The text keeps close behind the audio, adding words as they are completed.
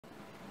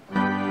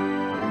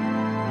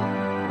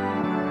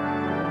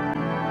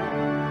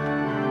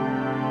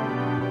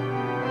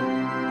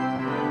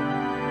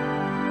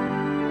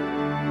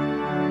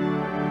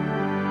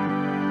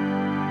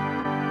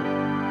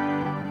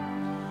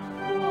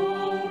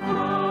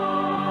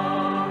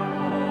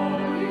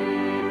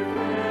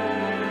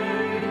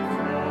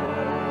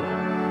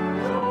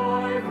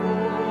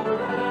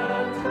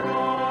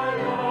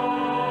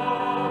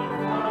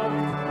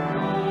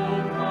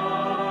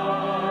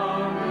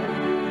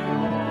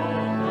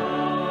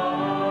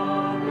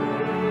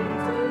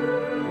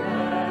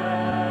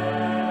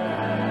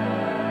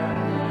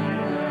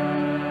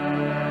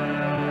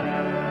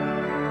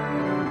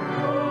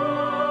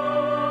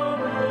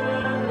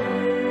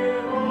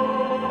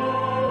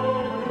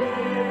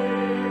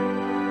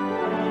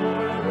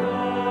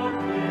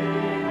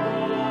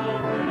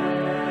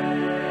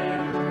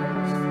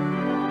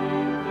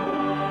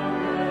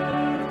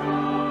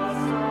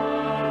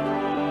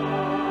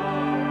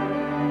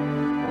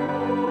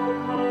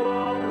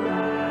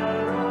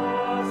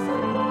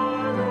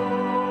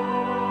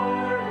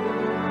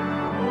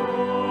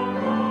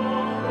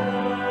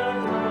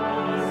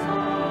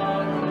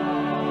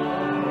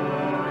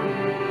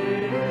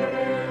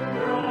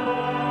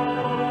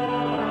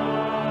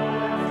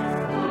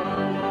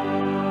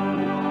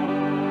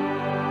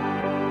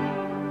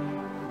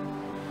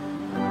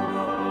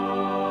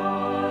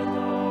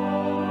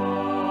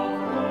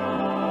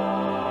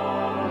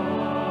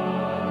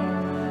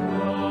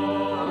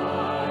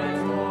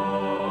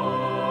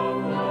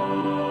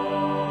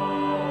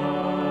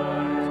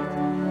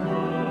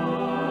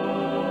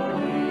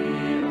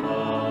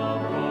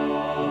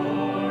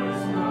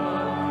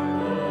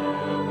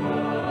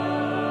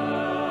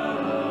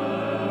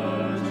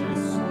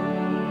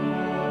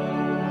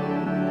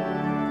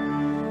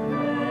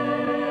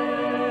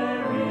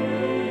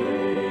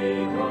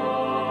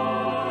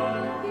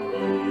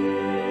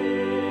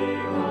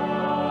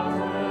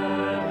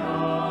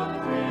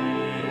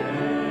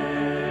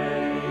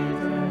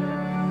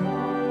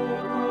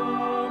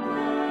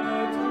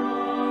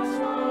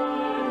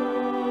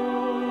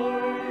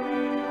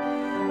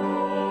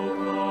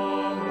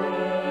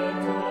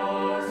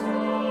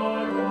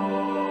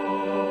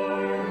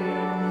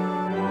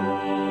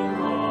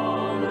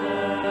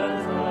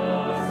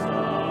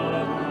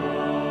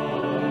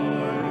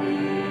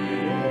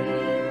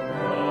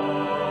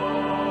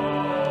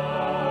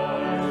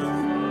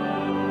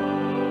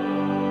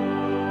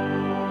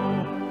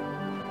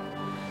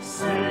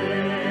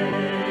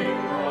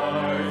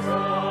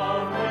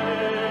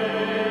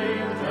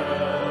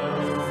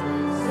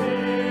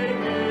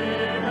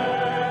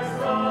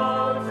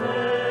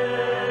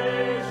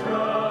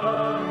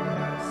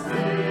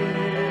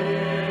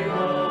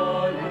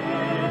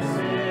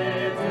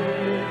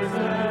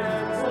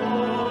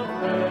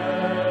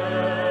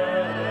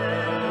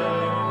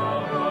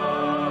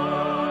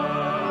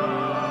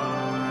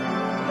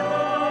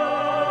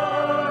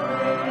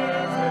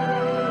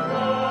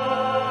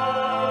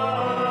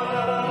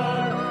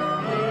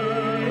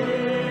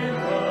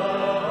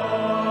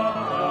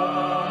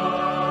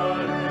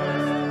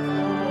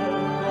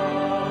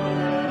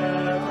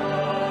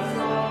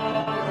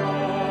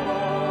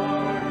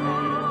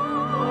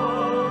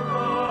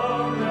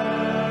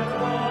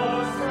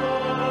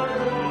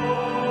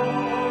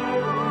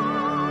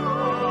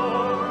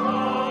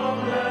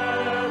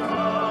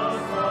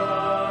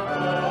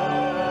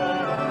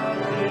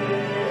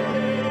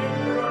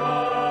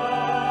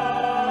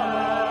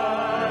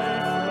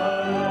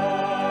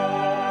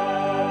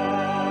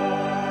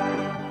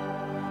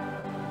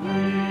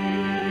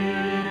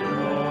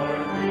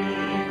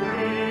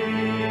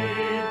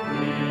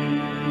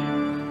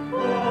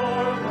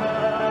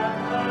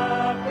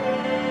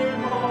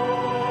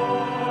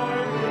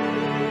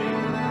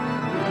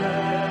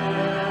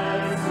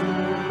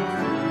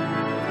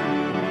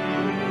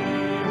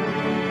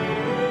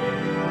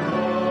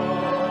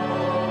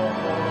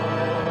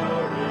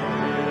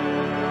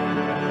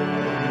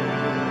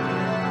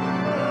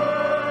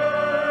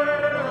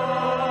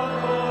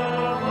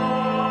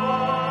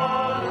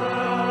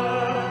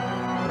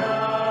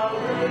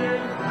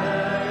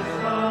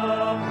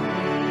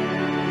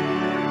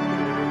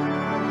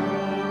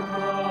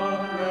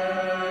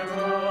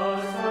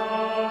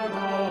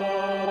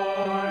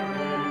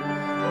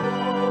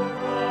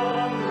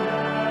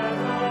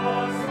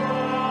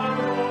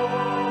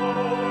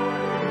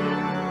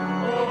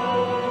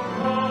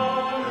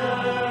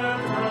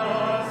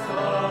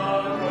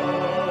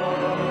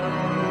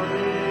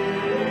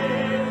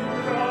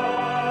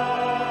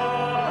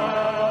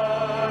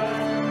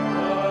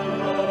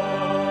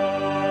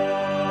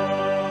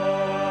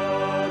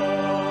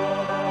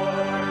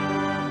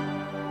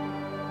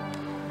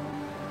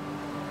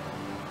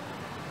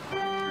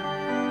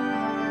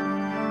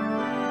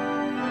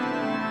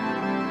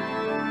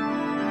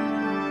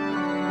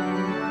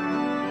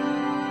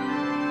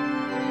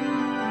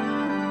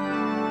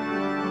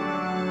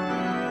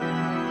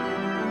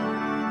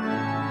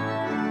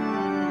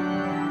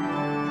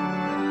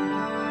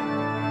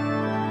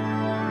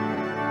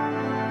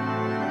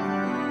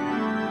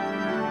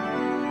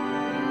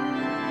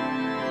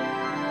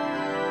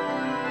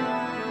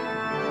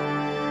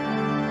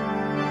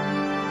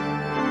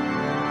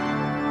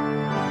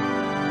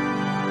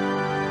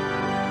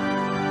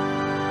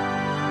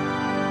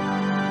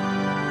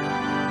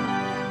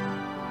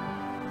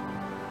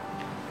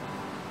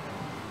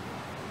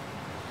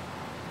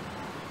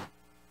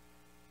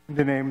In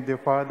the name of the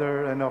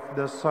Father, and of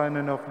the Son,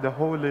 and of the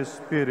Holy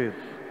Spirit.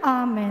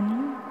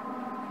 Amen.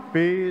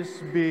 Peace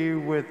be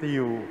with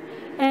you.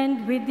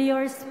 And with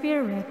your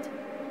spirit.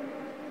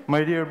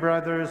 My dear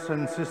brothers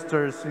and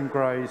sisters in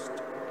Christ,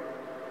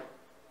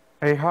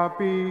 a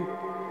happy,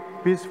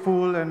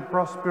 peaceful, and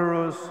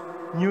prosperous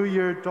New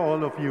Year to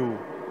all of you.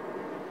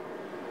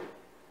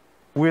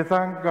 We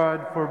thank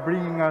God for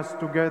bringing us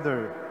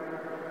together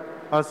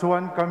as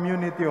one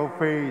community of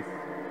faith,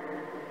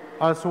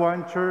 as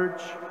one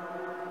church,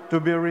 to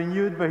be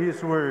renewed by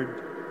His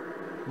Word,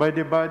 by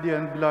the body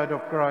and blood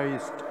of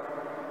Christ,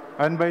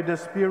 and by the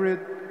Spirit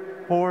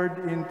poured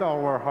into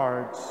our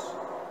hearts.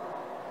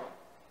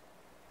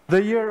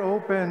 The year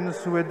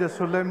opens with the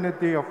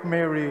Solemnity of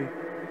Mary,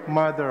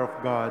 Mother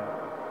of God.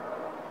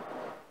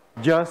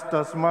 Just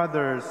as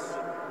mothers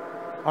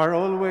are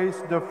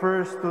always the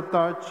first to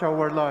touch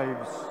our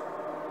lives,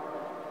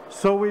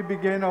 so we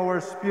begin our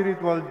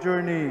spiritual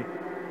journey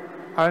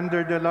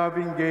under the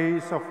loving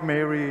gaze of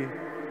Mary,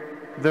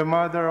 the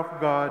Mother of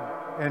God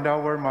and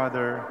our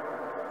Mother.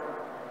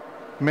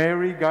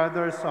 Mary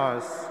gathers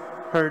us,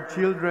 her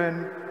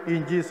children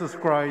in Jesus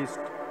Christ,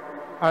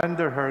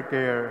 under her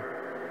care.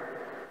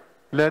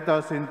 Let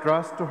us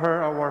entrust to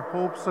her our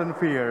hopes and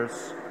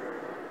fears,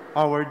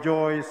 our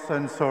joys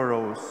and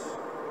sorrows.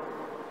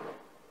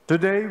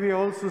 Today we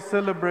also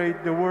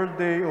celebrate the World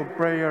Day of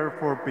Prayer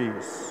for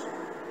Peace.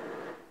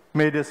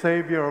 May the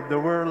Savior of the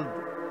world,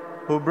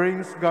 who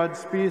brings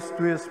God's peace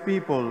to His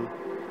people,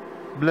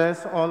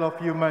 bless all of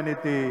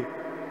humanity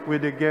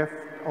with the gift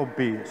of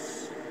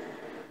peace.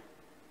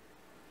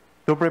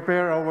 To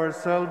prepare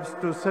ourselves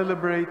to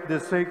celebrate the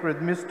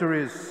sacred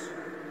mysteries,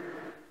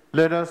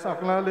 let us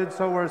acknowledge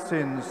our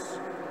sins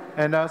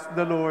and ask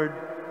the Lord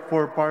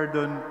for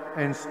pardon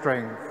and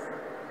strength.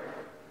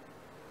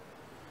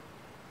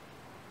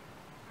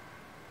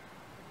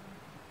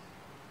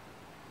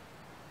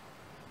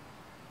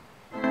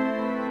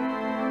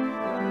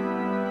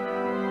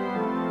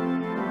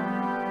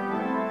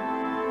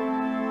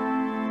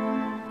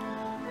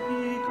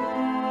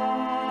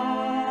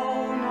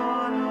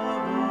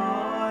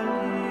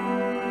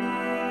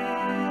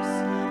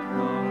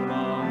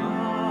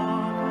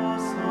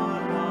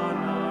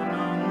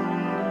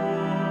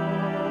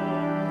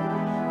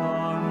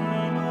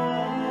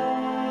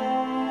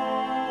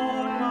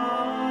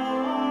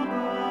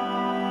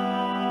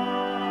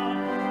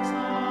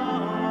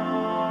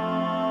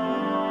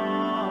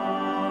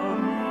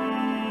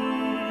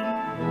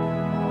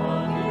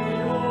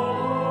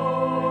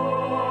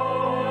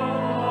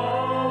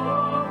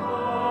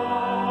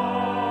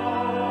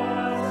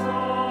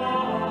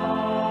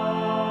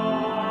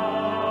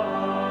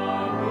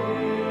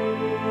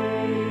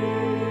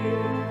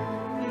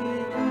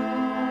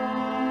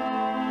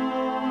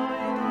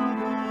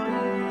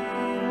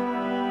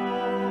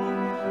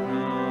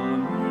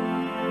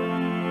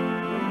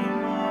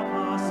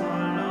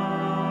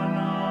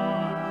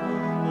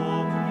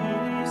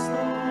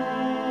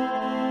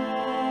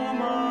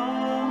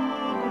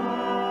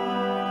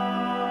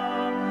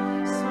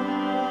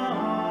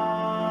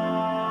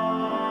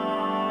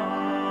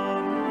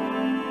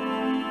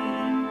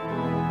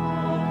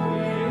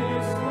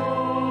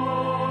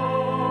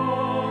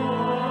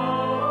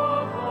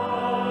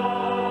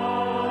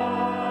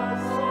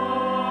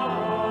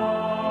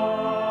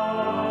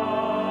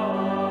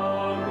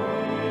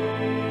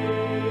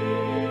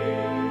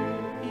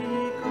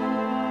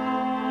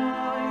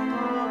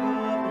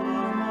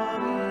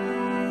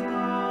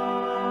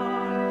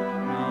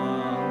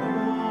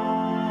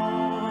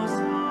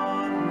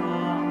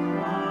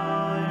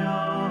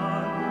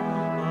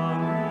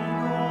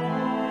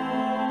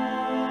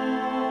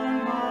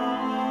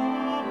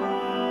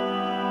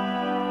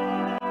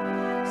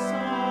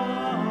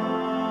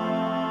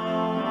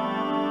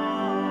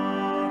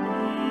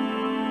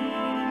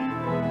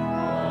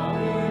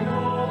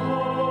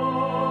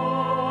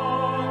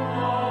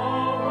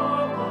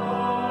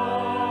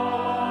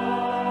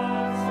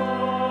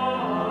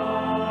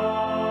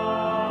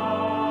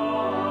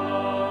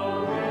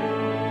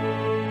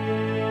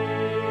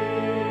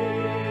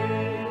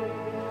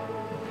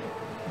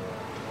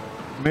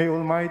 May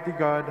Almighty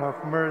God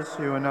have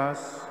mercy on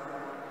us,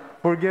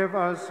 forgive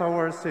us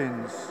our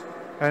sins,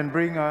 and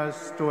bring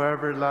us to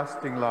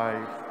everlasting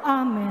life.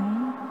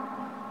 Amen.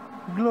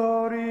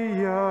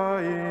 Gloria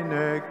in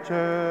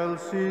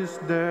excelsis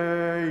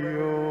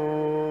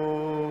Deo.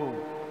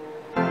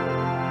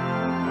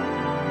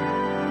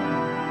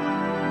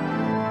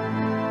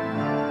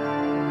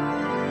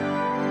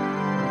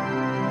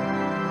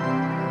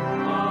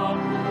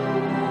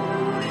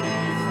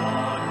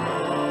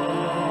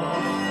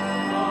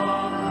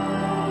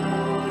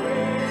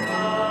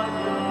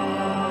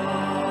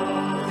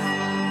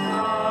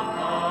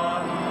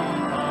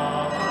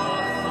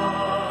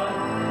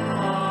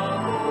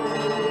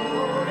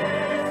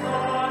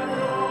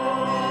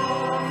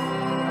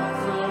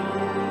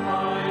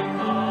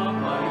 Absolutely.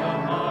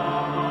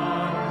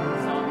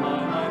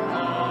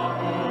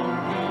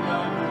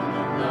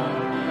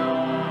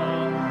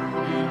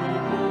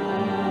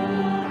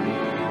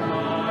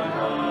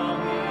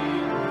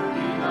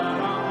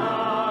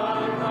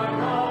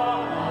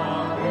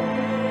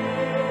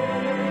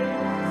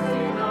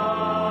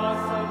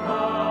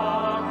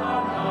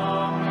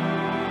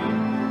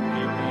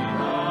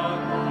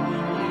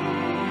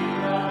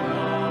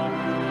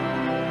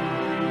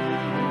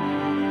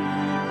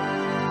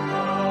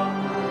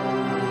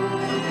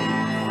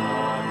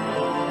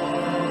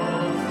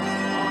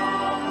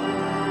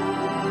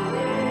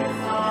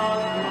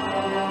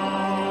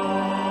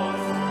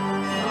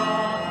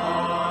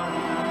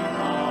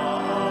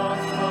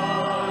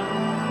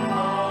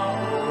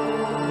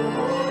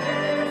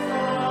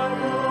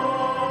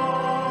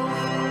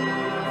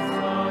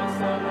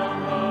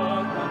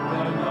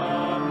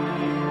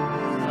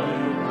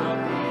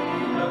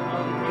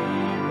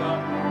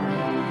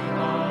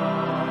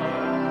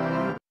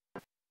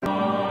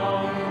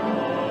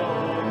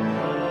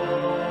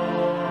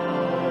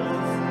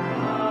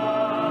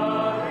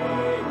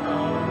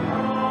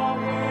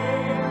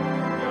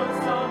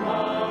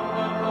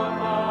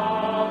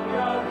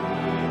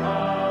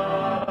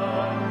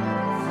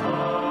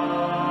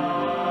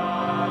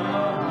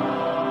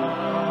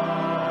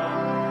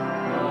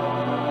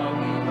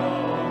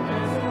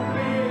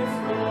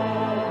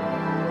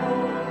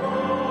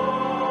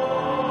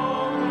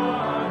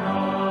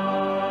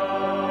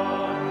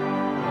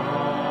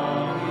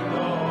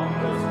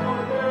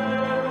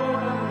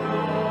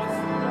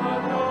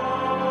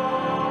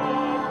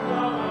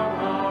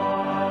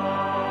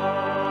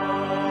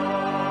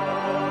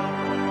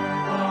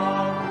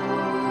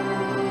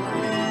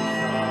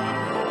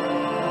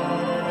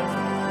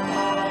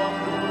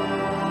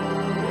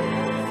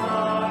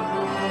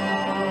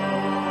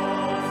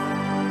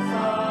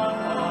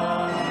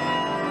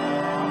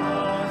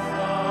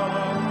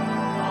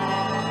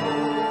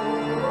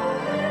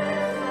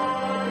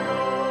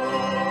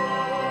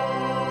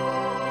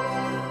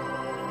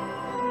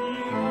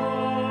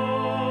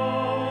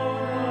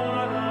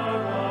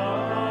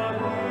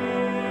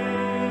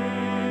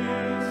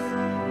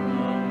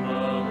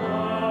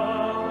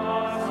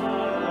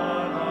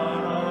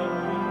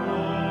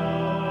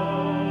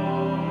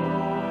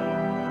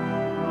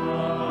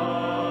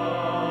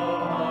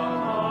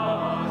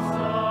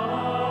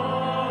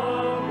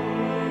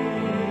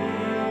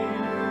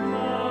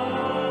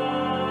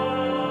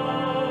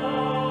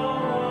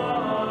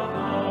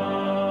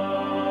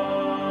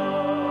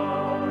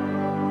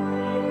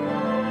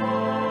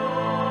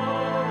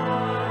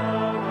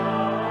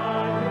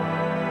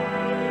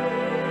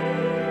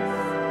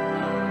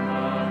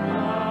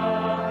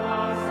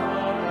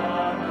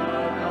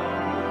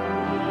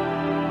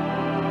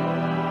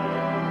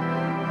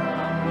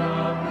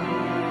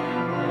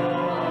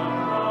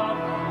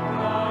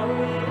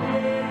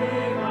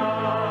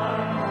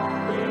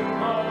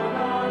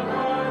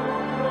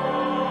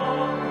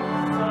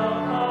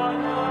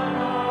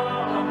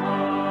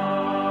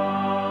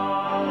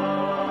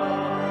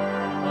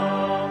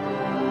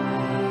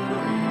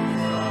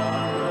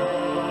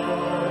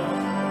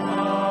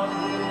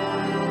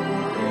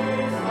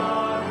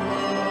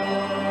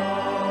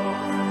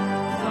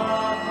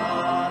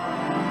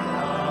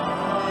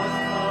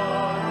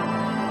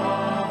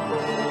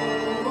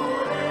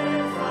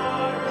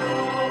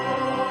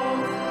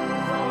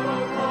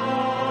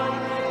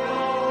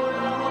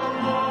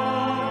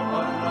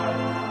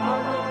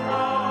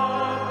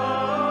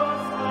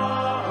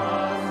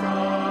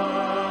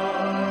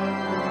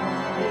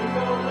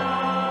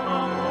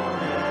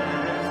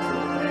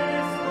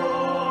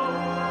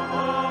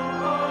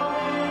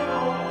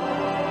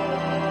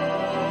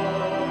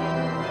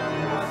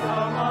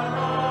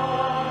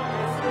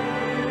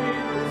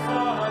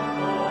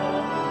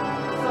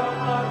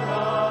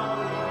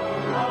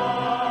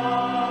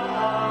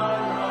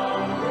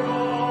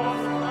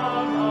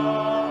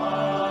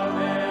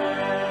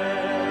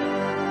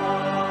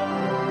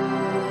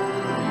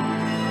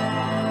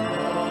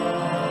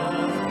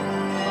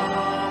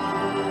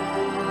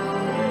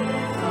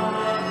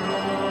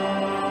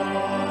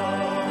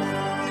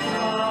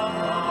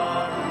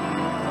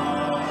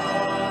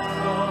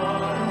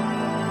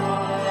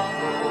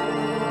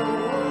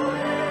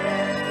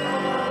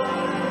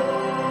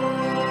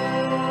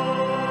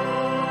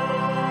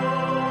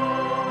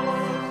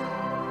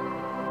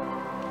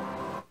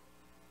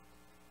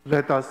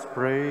 Let us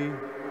pray.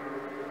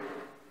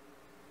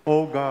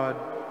 O God,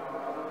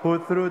 who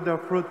through the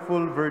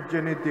fruitful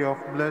virginity of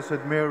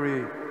Blessed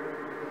Mary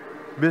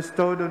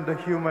bestowed on the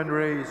human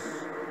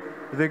race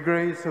the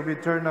grace of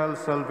eternal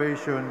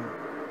salvation,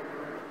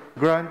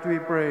 grant, we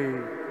pray,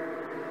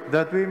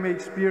 that we may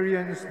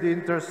experience the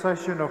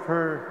intercession of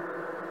her,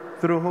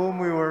 through whom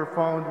we were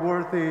found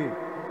worthy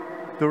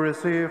to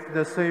receive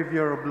the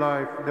Savior of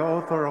life, the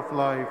author of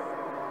life,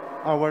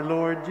 our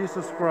Lord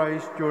Jesus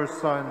Christ, your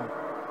Son,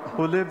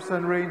 who lives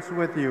and reigns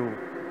with you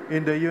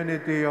in the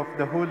unity of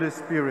the Holy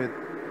Spirit,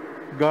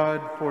 God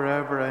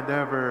forever and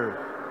ever.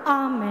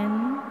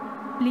 Amen.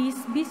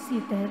 Please be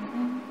seated.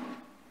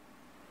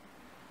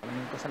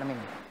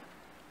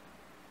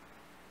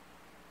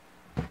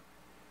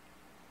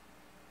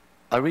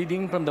 A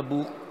reading from the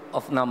book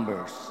of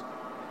Numbers.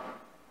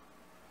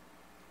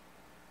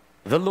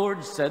 The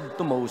Lord said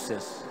to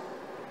Moses,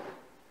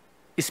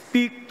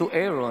 "Speak to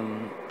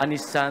Aaron and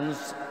his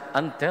sons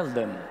and tell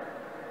them,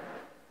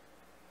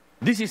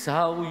 this is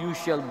how you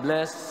shall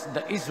bless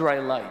the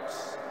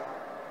Israelites.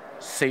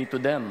 Say to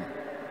them,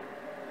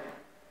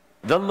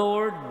 the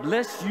Lord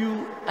bless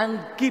you and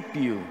keep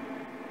you.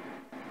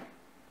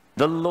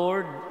 The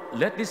Lord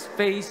let his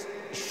face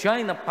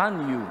shine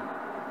upon you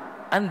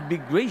and be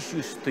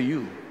gracious to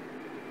you.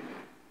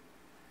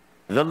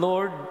 The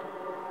Lord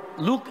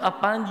look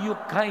upon you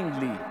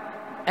kindly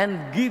and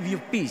give you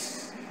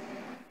peace.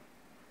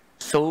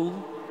 So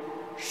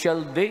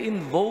shall they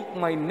invoke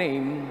my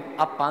name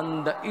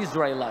upon the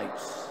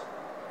Israelites,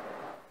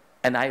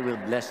 and I will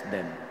bless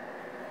them."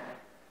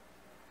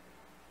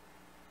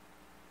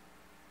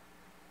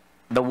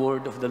 The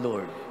word of the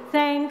Lord.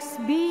 Thanks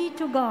be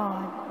to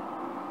God.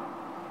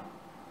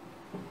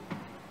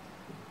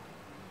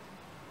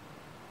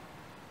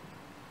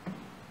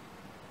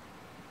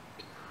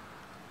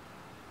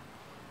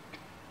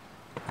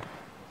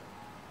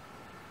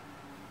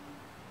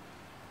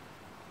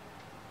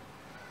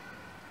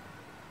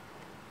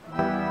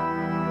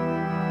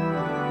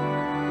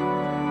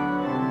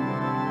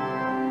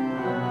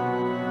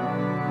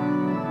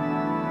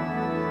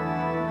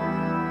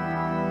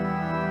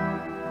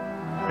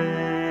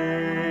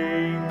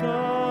 May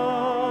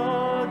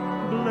God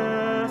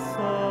bless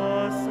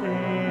us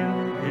in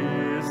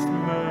His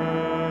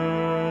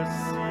mercy.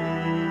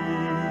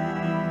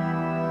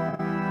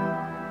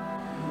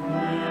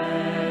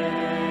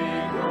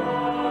 May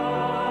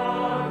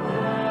God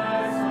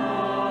bless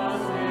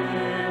us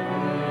in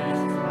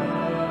His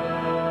mercy.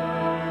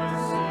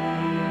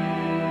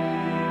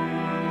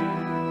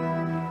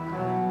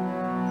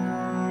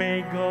 May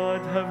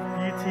God have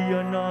pity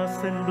on us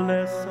and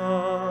bless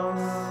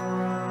us.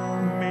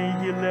 May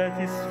He let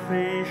His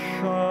face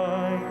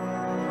shine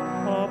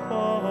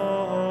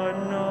upon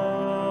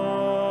us.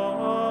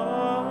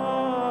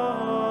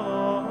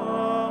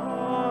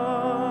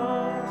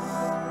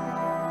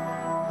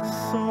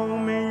 So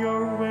may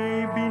your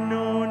way be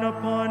known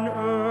upon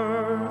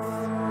earth,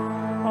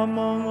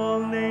 among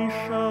all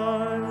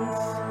nations,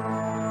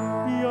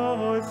 your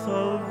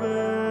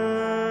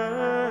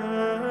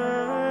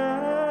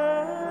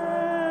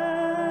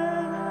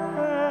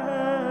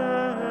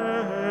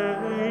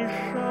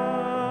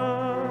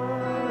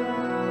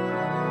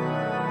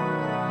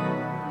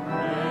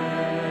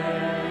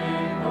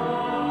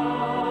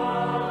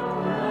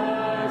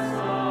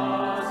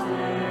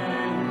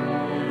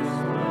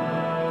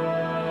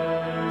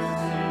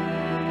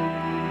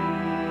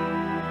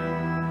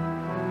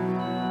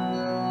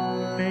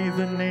May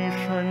the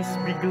nations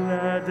be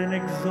glad and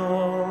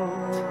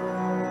exult,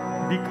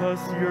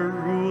 because you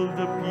rule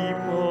the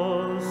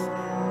peoples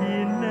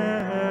in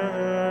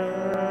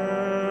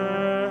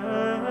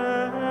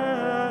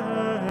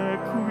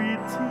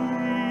equity.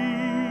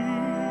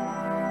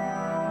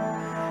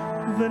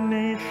 The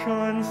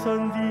nations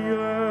on the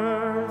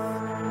earth,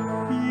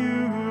 you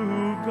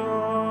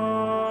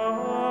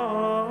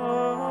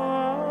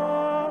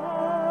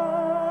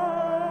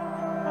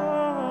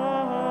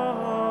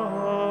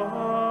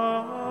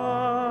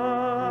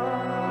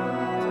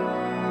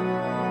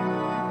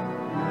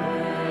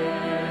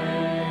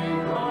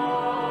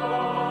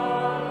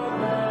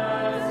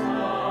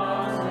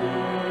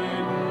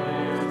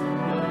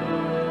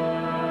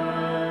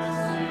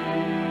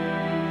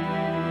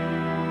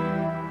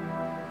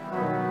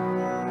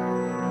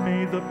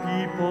the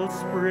peoples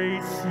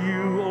praise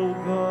you, O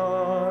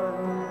God.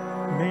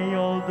 May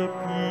all the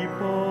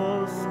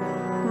peoples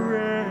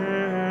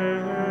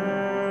praise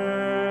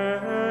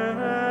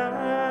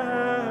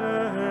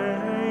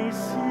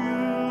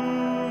you.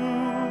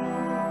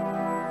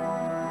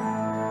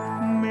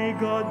 May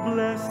God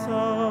bless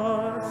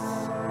us,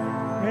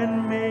 and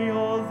may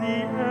all the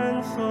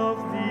ends of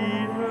the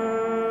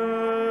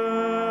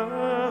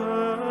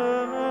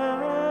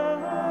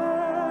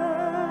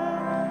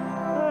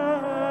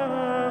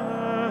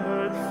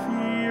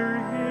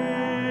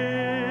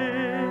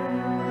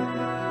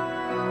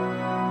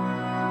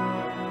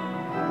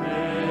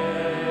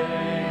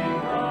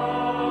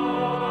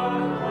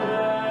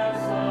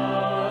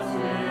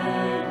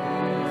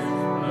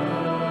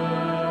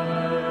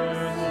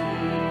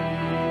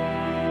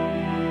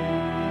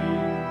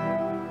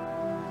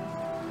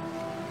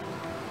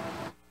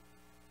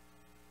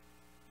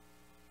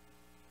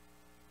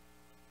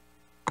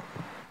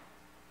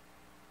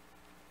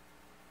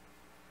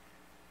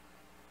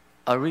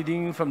A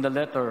reading from the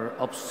letter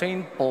of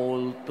St.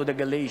 Paul to the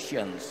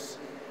Galatians.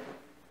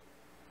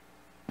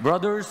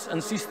 Brothers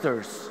and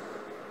sisters,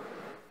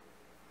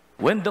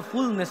 when the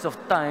fullness of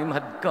time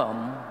had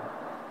come,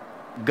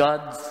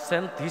 God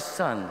sent His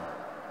Son,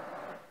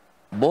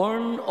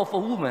 born of a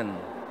woman,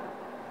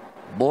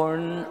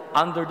 born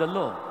under the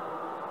law,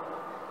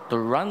 to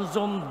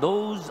ransom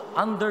those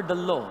under the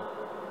law,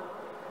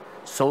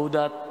 so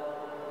that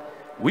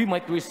we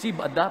might receive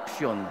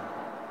adoption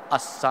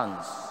as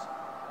sons.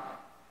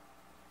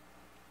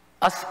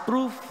 As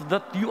proof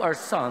that you are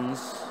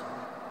sons,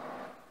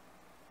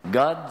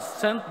 God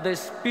sent the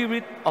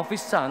Spirit of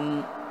His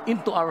Son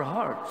into our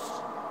hearts,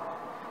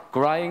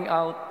 crying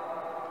out,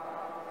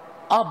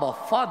 Abba,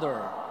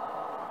 Father.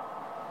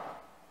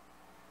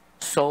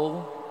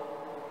 So,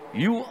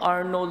 you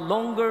are no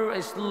longer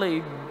a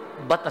slave,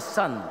 but a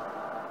son.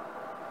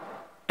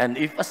 And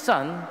if a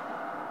son,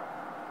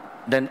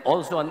 then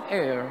also an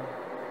heir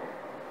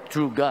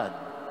through God.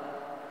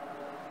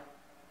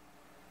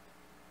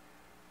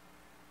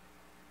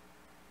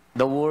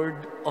 The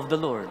word of the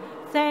Lord.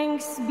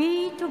 Thanks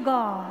be to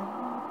God.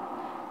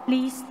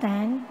 Please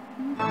stand.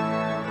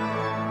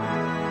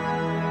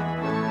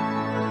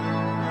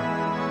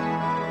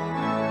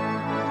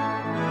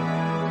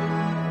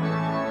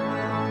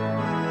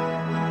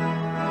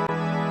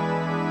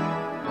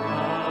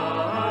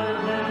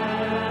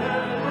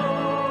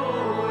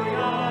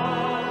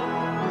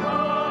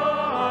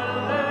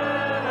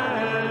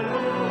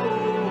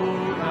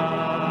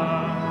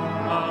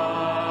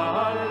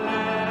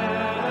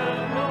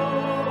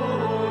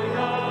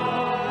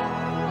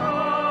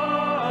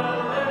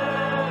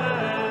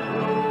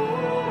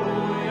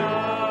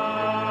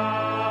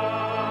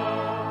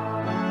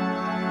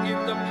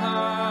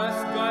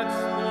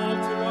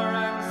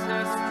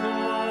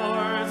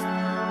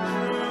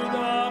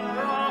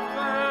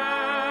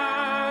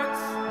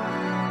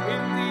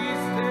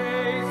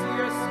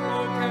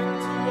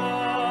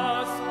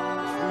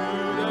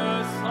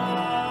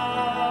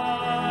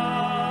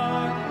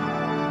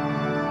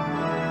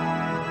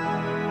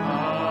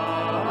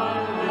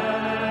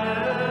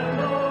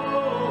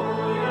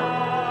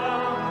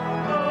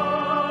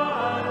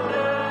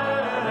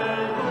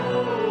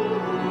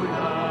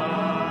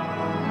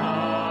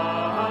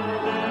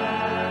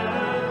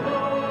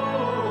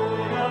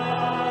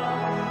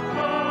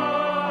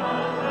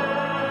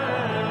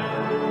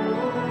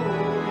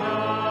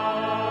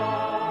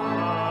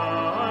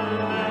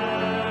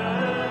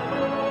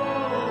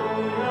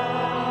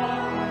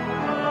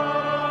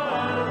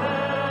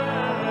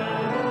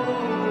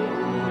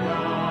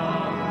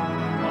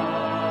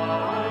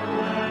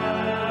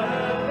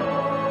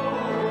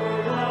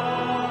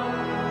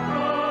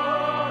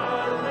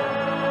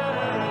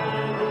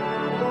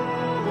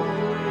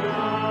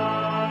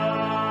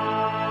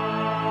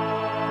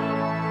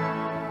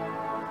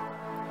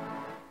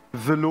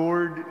 The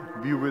Lord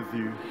be with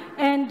you.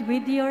 And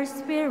with your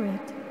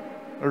spirit.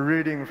 A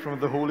reading from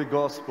the Holy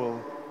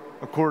Gospel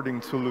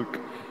according to Luke.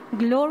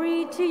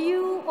 Glory to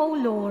you, O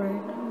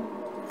Lord.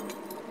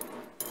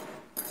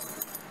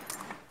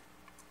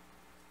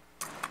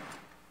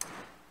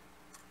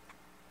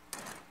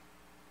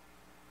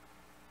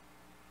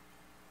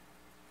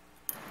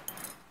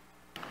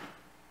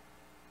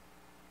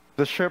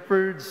 The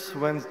shepherds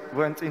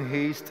went in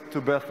haste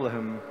to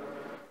Bethlehem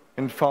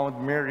and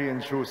found Mary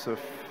and Joseph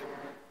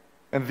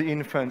and the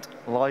infant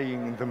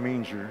lying in the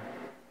manger.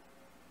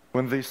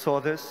 When they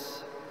saw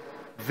this,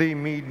 they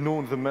made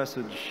known the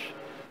message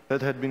that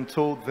had been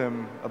told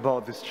them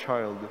about this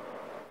child.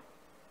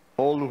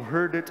 All who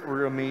heard it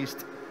were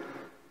amazed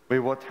by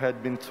what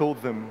had been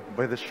told them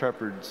by the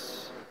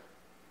shepherds.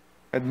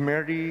 And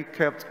Mary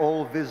kept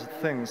all these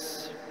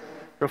things,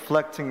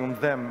 reflecting on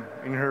them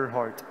in her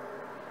heart.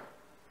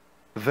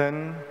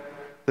 Then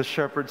the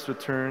shepherds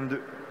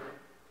returned,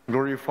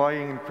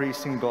 glorifying and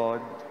praising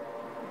God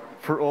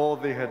for all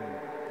they had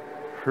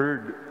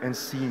heard and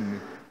seen,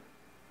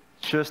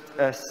 just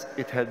as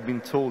it had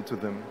been told to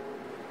them.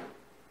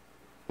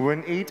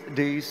 When 8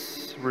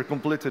 days were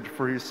completed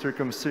for his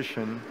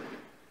circumcision,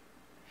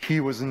 he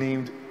was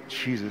named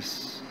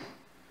Jesus,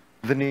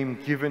 the name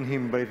given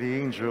him by the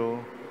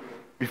angel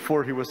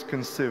before he was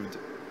conceived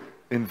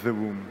in the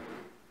womb.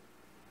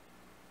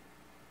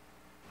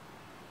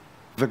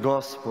 The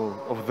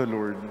Gospel of the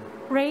Lord.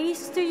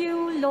 Praise to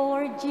you,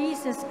 Lord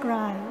Jesus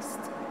Christ.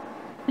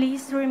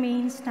 Please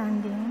remain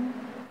standing.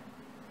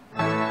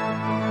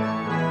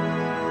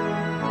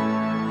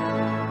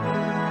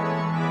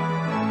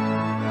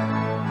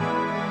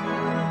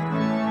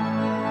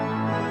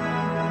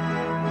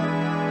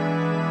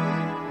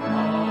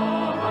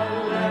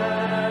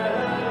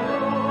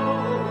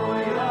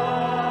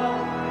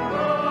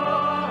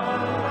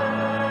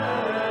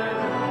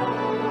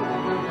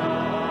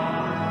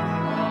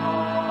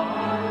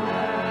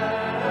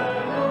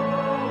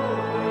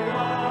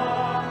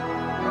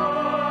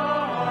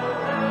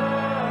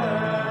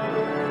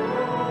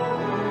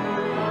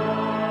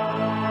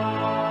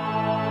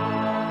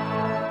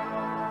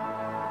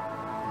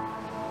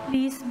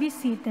 Please be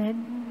seated.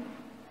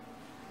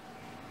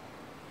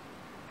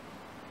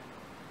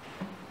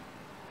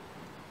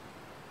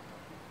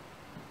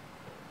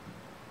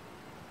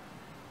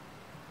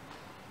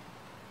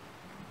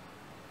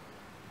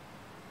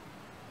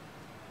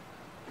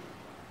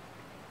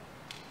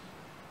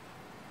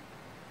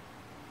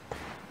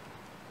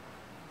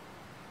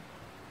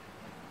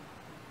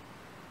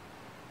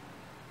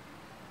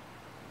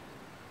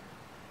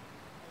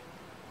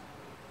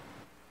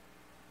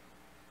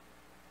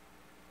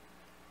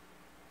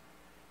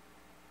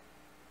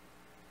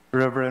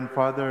 Reverend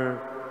Father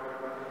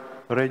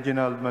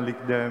Reginald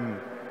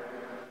Malikdem,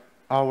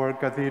 our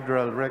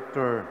Cathedral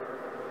Rector,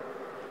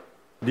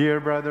 dear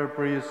brother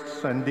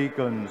priests and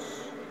deacons,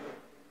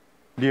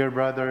 dear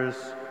brothers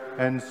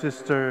and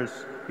sisters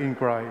in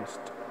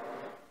Christ.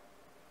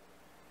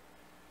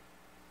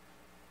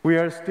 We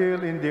are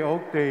still in the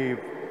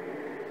octave,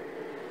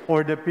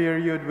 or the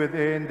period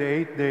within the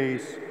 8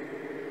 days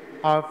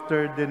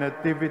after the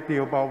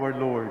Nativity of our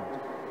Lord.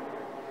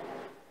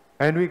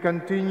 And we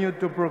continue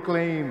to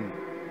proclaim,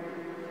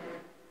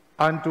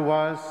 "Unto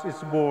us is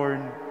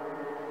born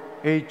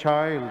a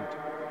child,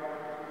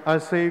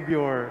 a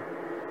Savior,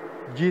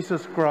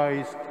 Jesus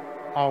Christ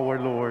our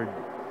Lord."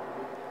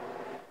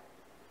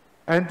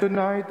 And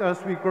tonight,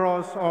 as we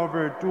cross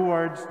over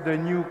towards the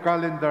new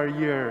calendar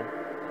year,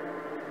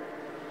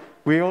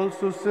 we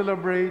also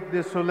celebrate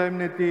the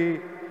solemnity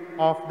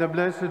of the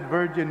Blessed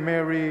Virgin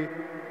Mary,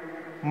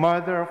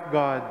 Mother of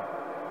God,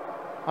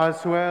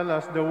 as well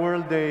as the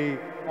World Day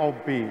of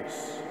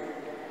Peace.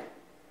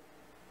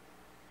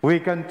 We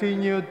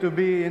continue to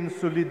be in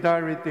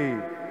solidarity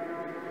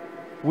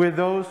with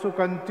those who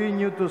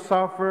continue to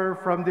suffer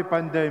from the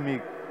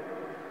pandemic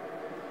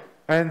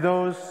and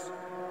those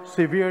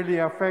severely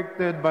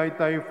affected by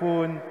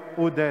Typhoon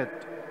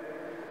Odette,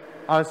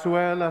 as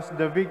well as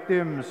the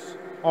victims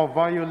of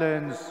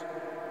violence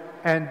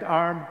and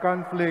armed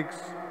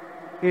conflicts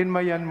in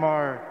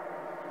Myanmar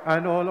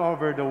and all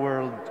over the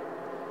world.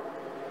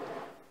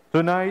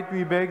 Tonight,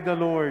 we beg the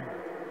Lord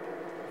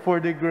for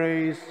the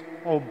grace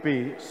of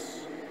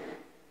peace.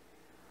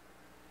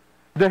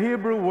 The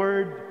Hebrew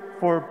word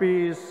for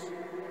peace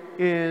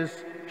is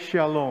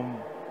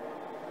shalom.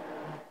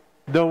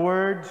 The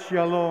word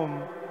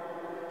shalom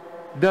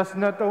does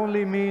not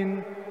only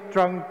mean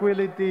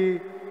tranquility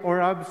or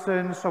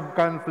absence of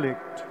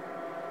conflict.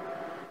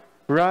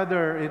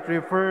 Rather, it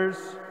refers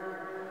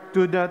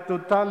to the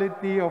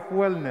totality of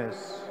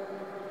wellness,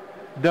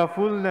 the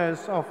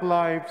fullness of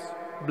life's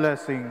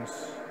blessings.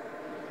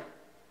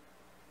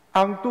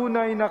 Ang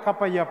tunay na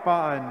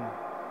kapayapaan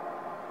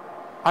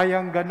ay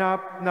ang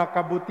ganap na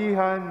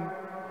kabutihan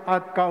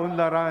at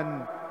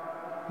kaunlaran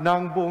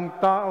ng buong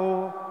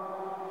tao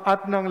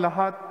at ng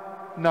lahat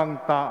ng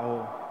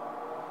tao.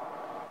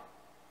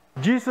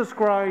 Jesus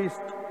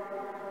Christ,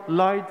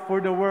 light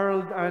for the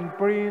world and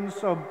Prince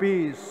of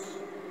Peace,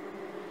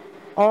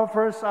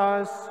 offers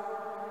us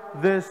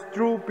this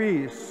true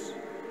peace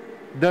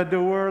that the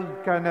world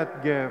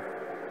cannot give.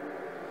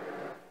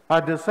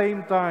 At the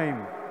same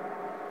time,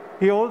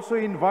 He also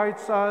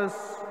invites us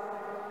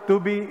to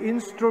be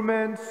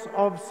instruments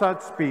of such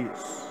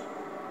peace.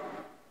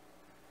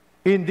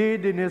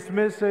 Indeed, in his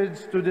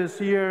message to this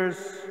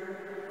year's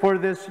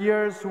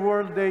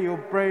World Day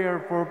of Prayer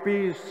for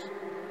Peace,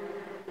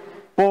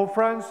 Pope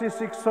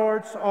Francis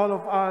exhorts all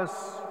of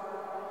us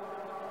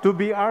to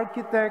be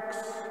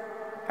architects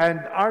and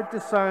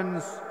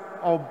artisans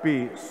of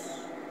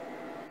peace.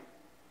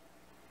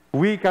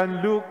 We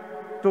can look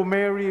to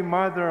Mary,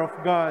 Mother of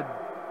God,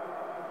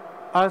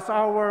 as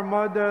our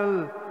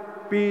model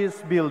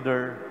peace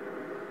builder.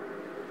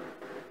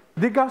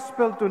 The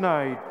Gospel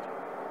tonight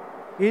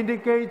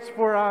indicates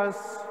for us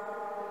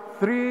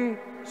 3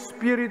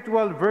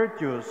 spiritual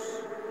virtues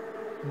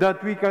that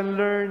we can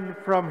learn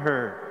from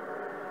her: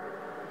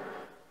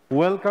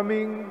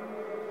 welcoming,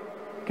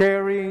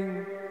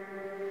 caring,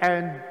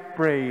 and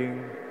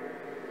praying.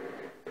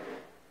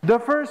 The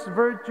first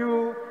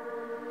virtue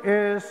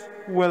is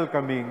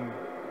welcoming.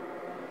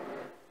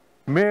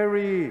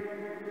 Mary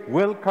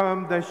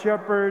welcomed the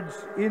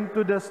shepherds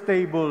into the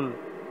stable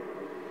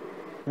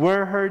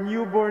where her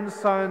newborn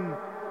son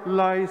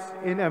lies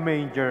in a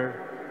manger.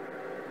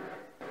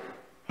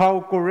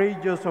 How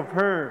courageous of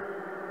her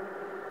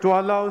to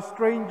allow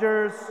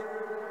strangers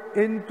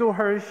into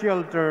her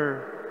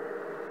shelter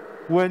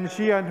when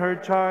she and her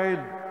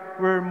child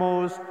were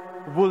most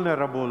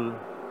vulnerable.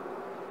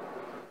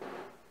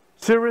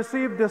 She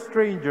received the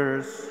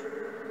strangers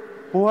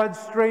who had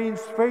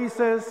strange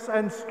faces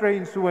and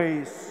strange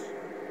ways,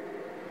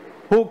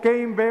 who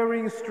came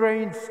bearing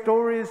strange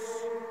stories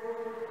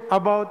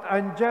about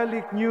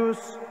angelic news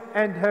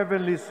and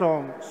heavenly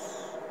songs.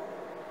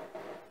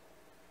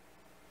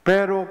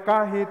 Pero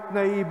kahit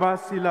naiba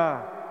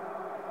sila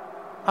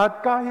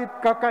at kahit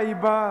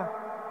kakaiba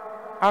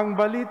ang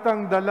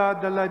balitang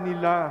dala-dala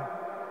nila,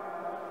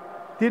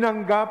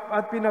 tinanggap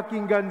at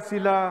pinakinggan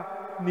sila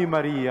ni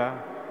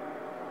Maria.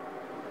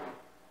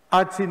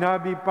 At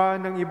sinabi pa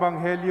ng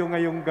Ebanghelyo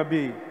ngayong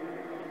gabi,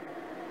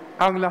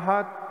 ang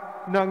lahat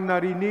ng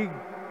narinig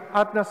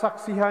at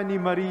nasaksihan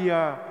ni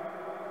Maria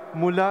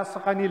mula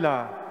sa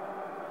kanila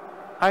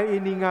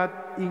ay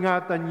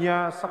iningat-ingatan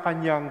niya sa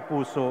kanyang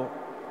puso.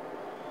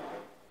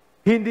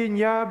 Hindi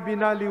niya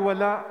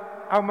binaliwala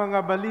ang mga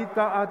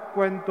balita at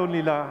kwento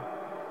nila,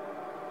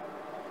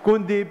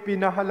 kundi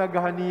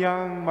pinahalagahan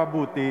niyang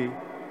mabuti.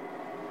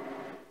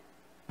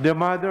 The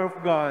Mother of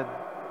God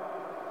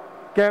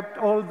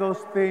kept all those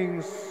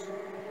things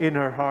in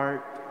her heart.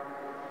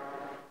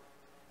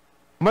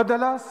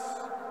 Madalas,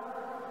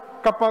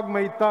 kapag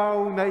may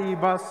taong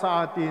naiba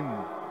sa atin,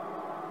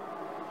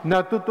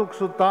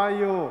 Natutukso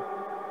tayo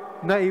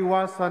na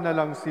iwasan na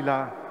lang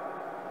sila.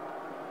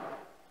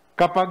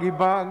 Kapag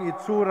iba ang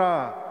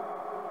itsura,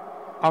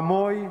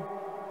 amoy,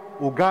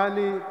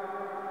 ugali,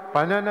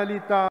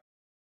 pananalita,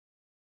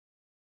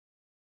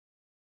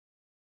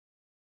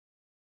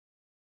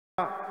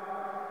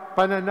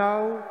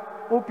 pananaw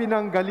o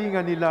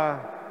pinanggalingan nila,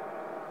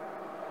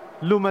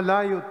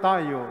 lumalayo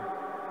tayo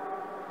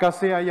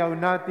kasi ayaw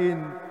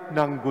natin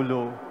ng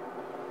gulo.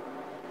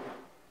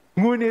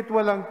 Ngunit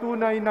walang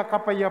tunay na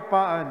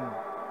kapayapaan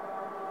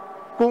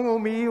kung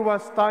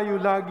umiiwas tayo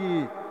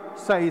lagi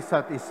sa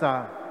isa't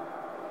isa.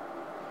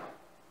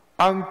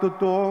 Ang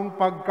totoong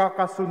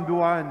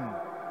pagkakasunduan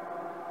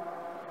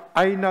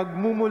ay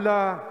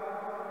nagmumula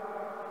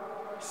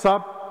sa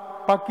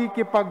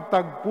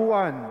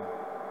pakikipagtagpuan,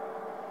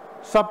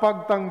 sa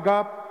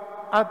pagtanggap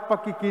at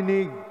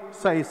pakikinig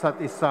sa isa't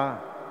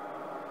isa.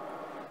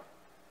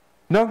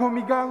 Nang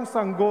humiga ang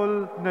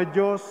sanggol na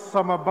Diyos sa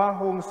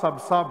mabahong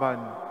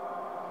sabsaban,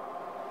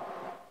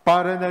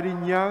 para na rin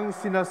niyang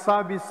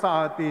sinasabi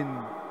sa atin,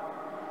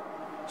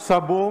 sa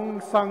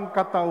buong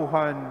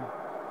sangkatauhan,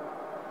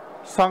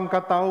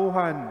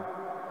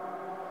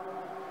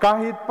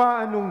 kahit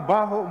pa anong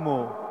baho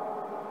mo,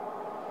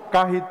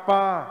 kahit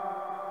pa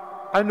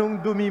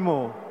anong dumi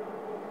mo,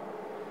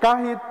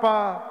 kahit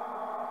pa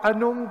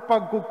anong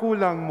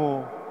pagkukulang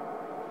mo,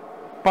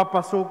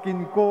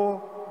 papasukin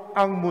ko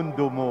ang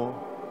mundo mo.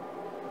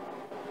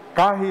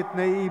 Kahit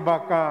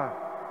naiiba ka,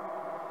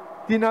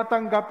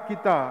 tinatanggap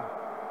kita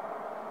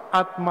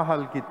at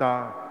mahal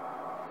kita.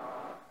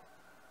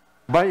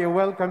 By a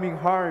welcoming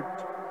heart,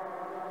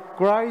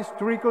 Christ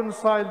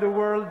reconciled the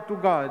world to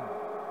God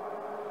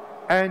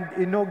and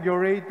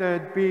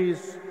inaugurated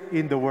peace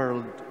in the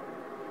world.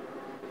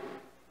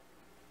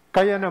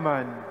 Kaya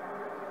naman,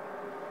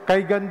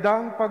 kay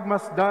gandang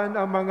pagmasdan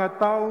ang mga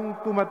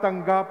taong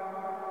tumatanggap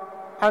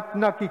at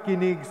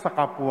nakikinig sa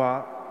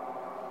kapwa.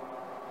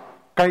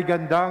 Kay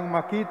gandang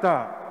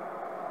makita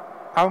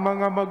ang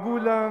mga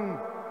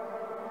magulang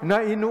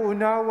na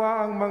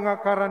inuunawa ang mga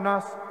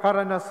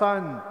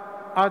karanasan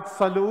at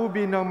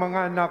saloobin ng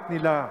mga anak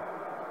nila,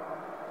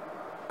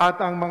 at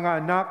ang mga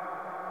anak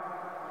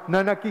na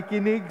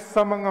nakikinig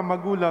sa mga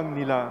magulang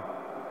nila.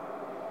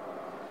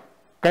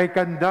 Kay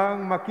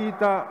kandang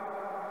makita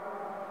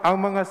ang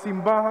mga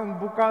simbahang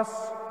bukas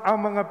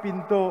ang mga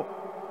pinto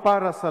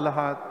para sa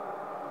lahat.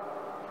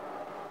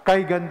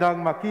 Kay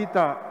gandang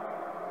makita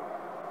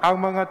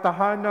ang mga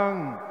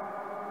tahanang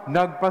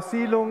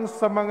nagpasilong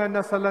sa mga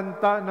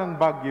nasalanta ng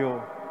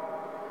bagyo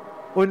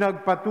o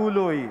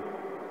nagpatuloy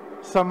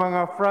sa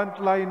mga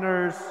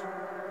frontliners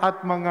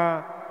at mga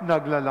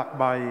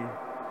naglalakbay.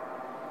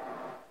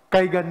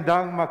 Kay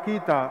gandang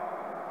makita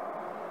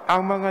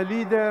ang mga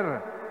lider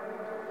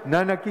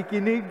na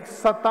nakikinig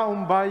sa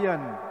taong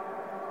bayan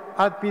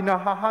at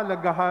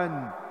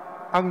pinahahalagahan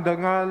ang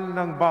dangal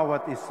ng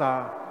bawat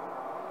isa.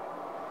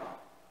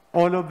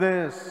 All of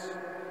this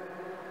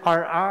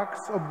are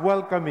acts of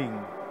welcoming,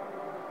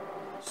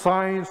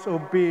 signs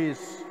of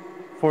peace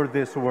for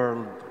this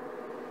world.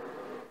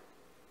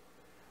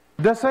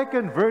 The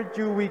second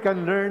virtue we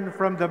can learn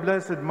from the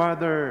Blessed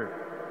Mother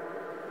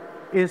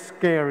is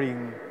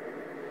caring.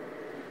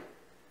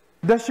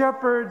 The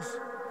shepherds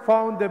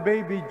found the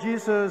baby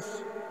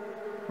Jesus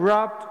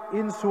wrapped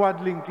in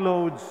swaddling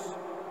clothes,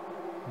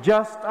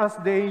 just as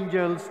the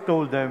angels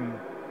told them.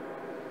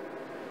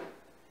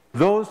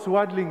 Those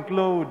swaddling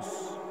clothes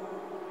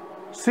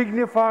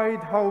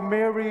signified how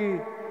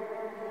Mary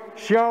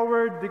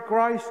showered the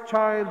Christ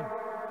child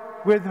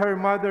with her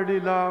motherly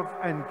love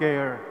and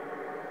care.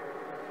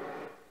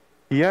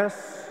 Yes,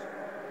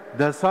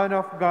 the Son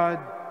of God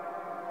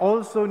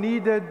also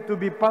needed to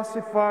be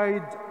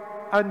pacified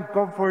and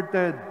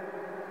comforted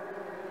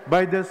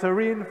by the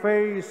serene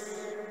face,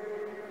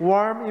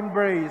 warm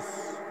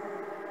embrace,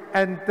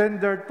 and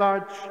tender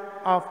touch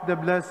of the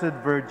Blessed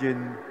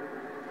Virgin.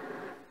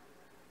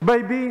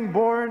 By being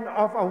born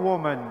of a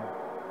woman,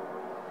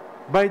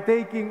 by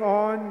taking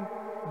on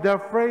the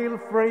frail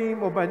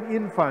frame of an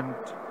infant,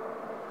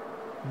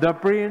 the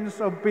Prince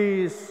of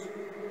Peace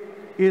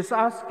is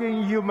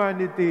asking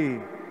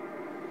humanity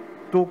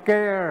to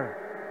care,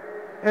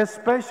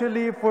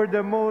 especially for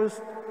the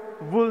most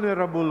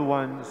vulnerable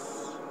ones.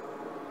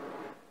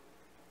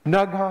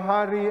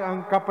 Naghahari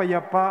ang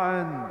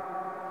kapayapaan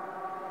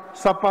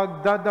sa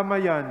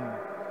pagdadamayan,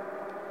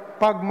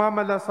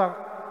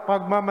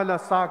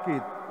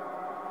 pagmamalasakit,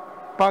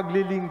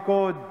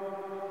 paglilingkod,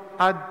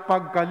 at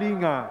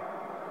pagkalinga,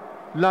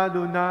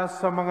 lalo na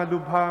sa mga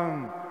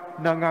lubhang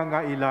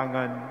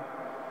nangangailangan.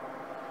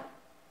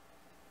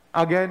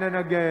 Again and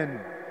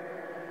again,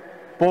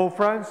 Pope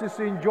Francis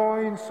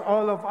enjoins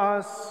all of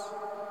us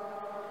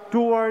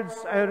towards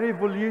a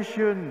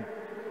revolution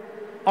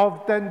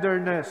of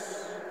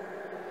tenderness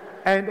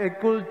and a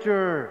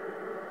culture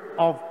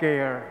of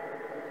care.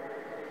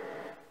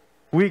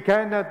 We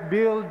cannot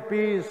build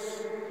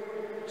peace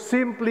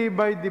simply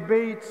by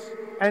debates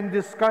and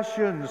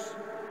discussions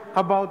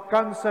about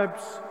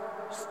concepts,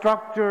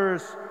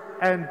 structures,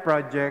 and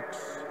projects.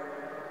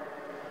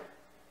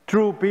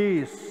 True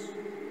peace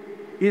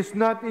is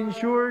not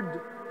ensured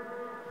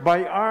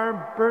by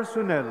armed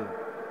personnel,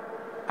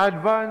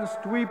 advanced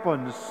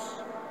weapons,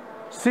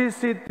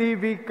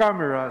 CCTV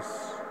cameras,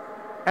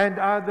 and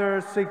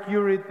other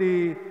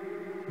security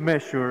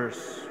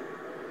measures.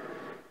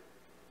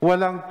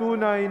 Walang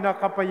tunay na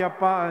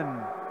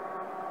kapayapaan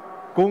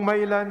kung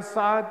mailan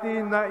sa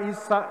atin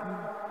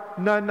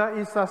na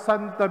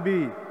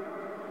naisasantabi,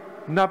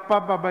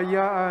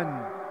 napababayaan,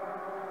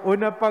 o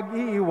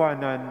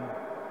napag-iiwanan.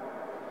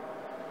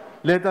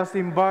 Let us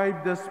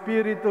imbibe the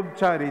spirit of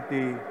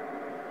charity.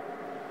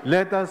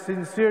 Let us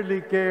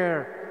sincerely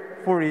care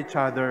for each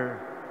other.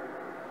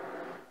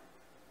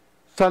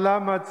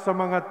 Salamat sa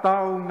mga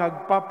taong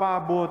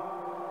nagpapaabot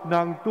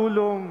ng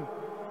tulong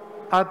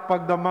at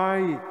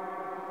pagdamay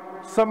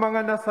sa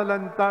mga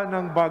nasalanta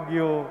ng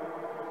bagyo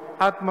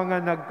at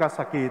mga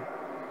nagkasakit.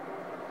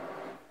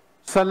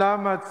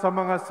 Salamat sa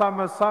mga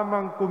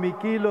sama-samang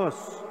kumikilos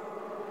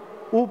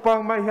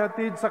upang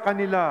maihatid sa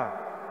kanila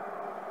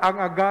ang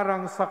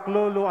agarang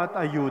saklolo at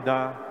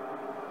ayuda.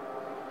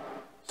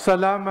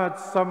 Salamat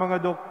sa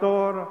mga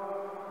doktor,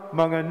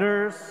 mga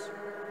nurse,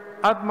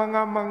 at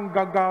mga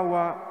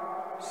manggagawa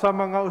sa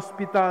mga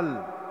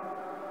ospital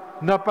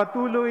na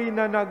patuloy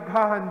na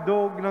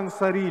naghahandog ng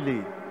sarili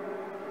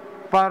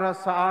para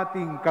sa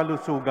ating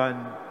kalusugan.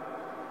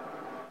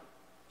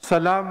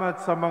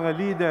 Salamat sa mga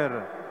lider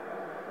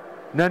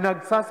na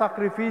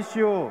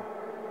nagsasakripisyo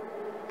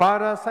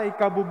para sa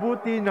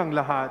ikabubuti ng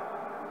lahat.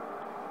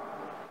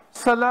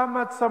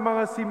 Salamat sa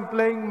mga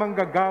simpleng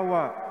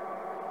manggagawa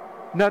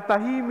na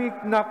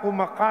tahimik na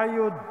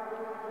kumakayod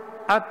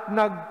at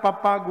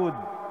nagpapagod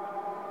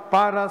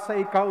para sa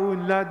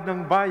ikaunlad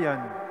ng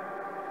bayan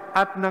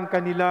at ng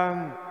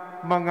kanilang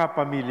mga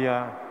pamilya.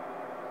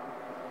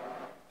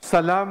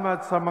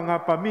 Salamat sa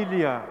mga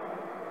pamilya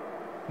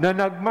na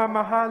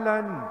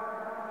nagmamahalan,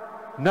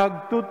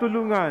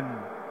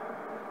 nagtutulungan,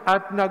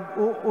 at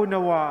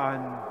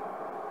nag-uunawaan.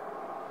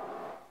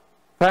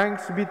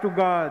 Thanks be to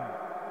God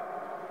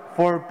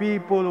for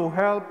people who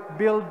help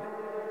build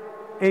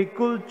a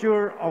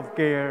culture of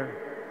care.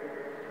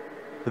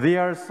 They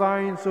are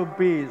signs of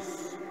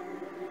peace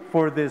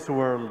for this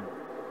world.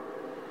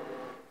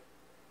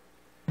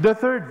 The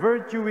third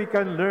virtue we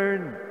can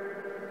learn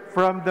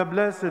from the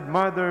Blessed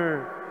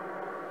Mother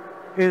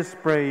is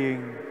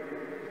praying.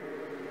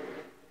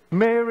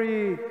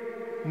 Mary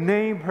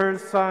named her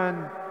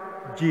son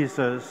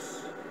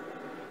Jesus.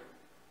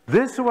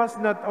 This was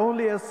not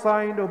only a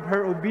sign of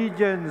her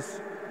obedience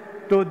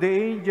to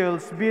the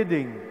angel's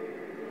bidding,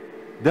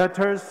 that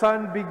her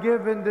son be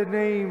given the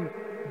name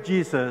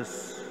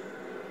Jesus.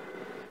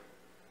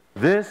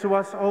 This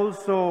was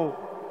also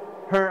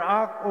her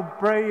act of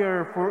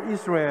prayer for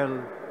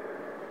Israel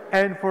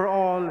and for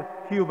all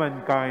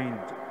humankind.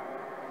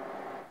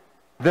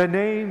 The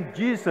name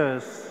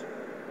Jesus,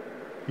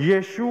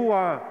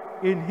 Yeshua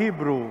in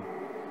Hebrew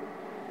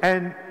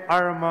and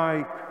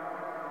Aramaic,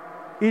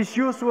 is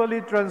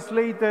usually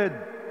translated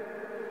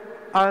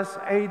as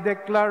a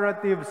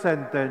declarative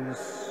sentence.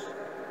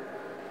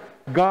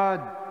 God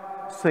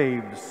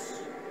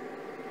saves.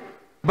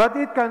 But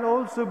it can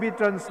also be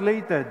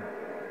translated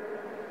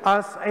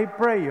as a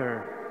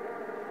prayer.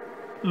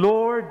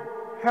 Lord,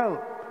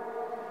 help.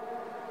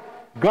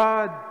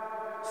 God,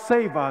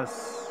 save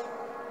us.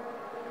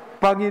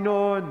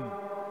 Panginoon,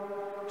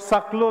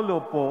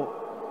 saklolo po.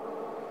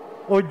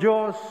 O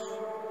Diyos,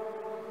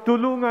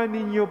 tulungan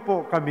ninyo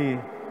po kami.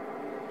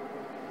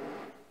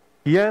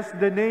 Yes,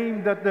 the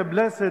name that the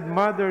Blessed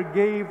Mother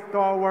gave to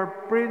our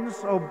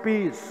Prince of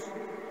Peace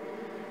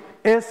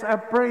is a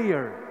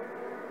prayer,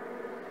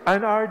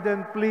 an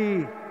ardent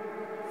plea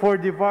for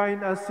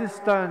divine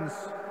assistance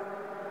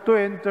to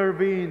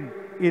intervene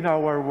in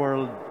our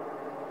world.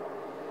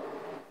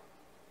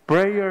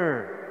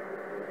 Prayer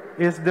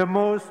is the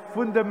most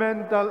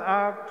fundamental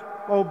act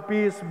of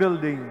peace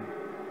building,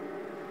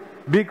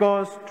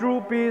 because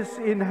true peace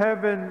in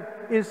heaven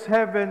is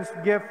heaven's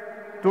gift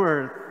to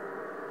earth.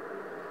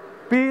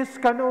 Peace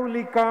can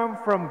only come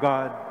from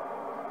God.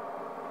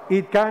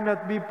 It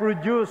cannot be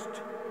produced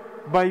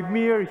by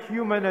mere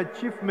human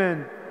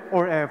achievement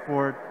or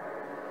effort.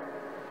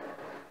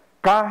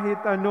 Kahit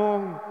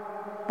anong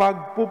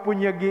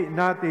pagpupunyagi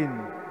natin,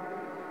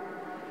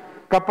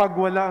 kapag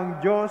wala ang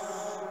Diyos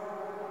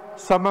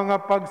sa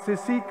mga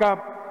pagsisikap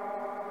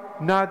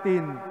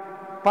natin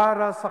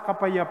para sa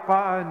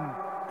kapayapaan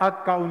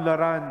at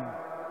kaunlaran,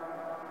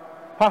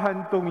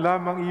 hahantong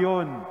lamang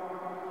iyon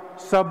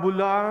sa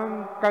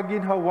bulaang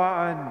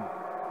kaginhawaan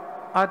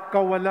at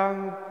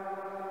kawalang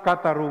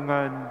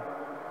katarungan,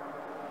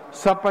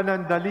 sa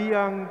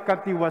panandaliang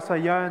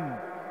katiwasayan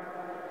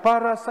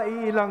para sa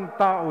ilang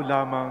tao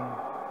lamang.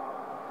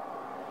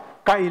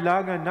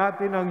 Kailangan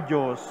natin ang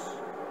Diyos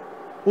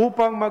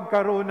upang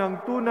magkaroon ng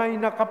tunay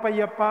na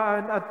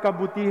kapayapaan at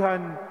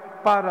kabutihan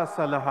para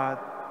sa lahat.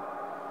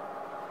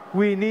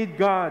 We need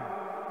God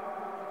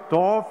to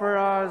offer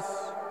us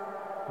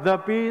the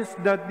peace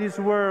that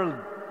this world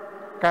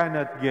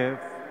cannot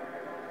give.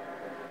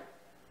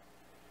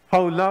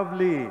 How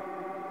lovely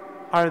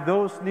are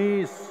those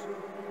knees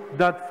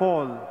that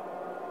fall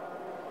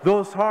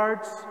those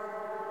hearts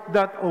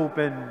that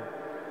open,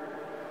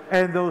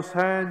 and those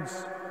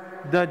hands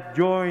that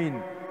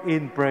join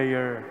in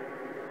prayer.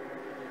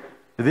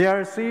 They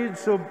are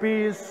seeds of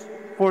peace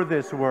for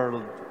this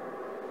world.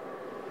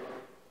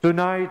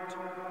 Tonight,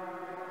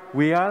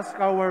 we ask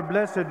our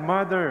Blessed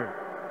Mother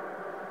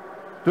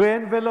to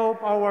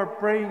envelope our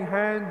praying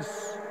hands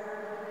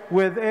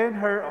within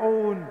her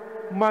own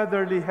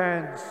motherly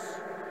hands,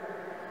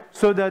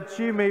 so that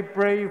she may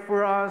pray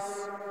for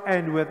us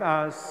and with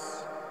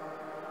us,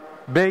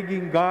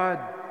 begging God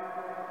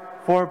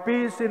for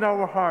peace in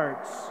our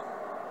hearts,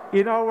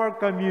 in our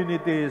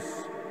communities,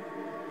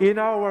 in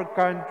our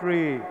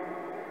country,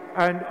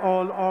 and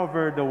all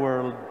over the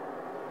world.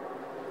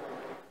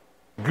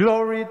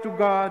 Glory to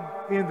God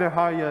in the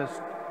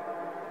highest,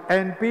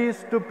 and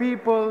peace to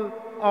people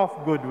of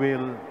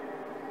goodwill.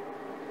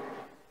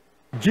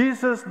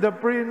 Jesus, the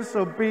Prince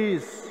of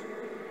Peace,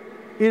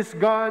 is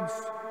God's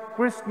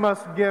Christmas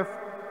gift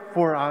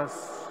for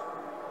us.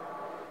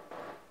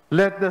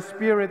 Let the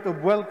spirit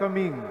of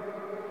welcoming,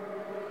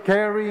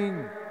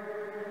 caring,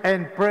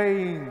 and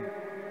praying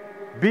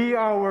be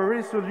our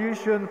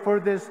resolution for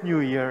this new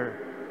year.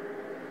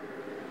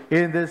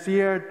 In this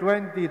year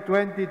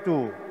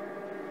 2022,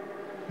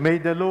 may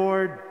the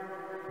Lord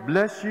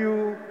bless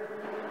you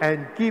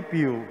and keep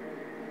you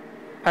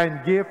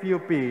and give you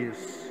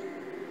peace.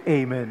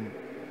 Amen.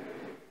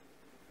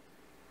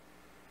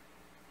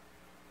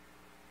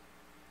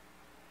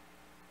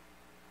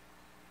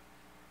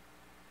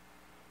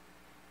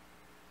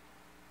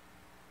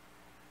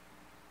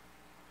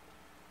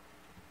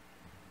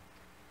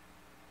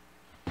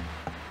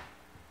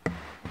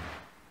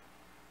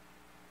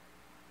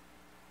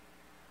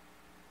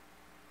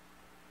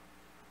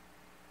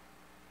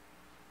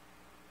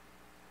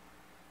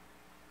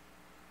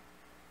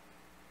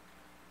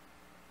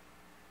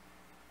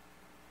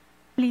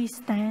 Please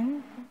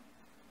stand.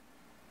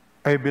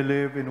 I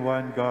believe in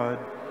one God,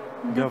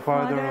 the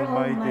Father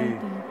Almighty,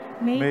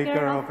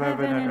 maker of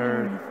heaven and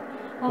earth,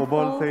 of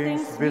all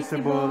things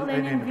visible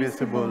and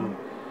invisible.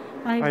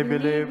 I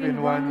believe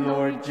in one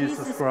Lord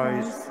Jesus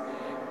Christ,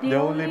 the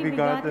only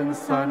begotten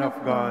Son of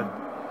God,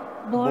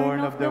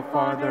 born of the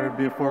Father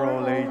before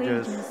all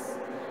ages,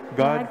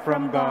 God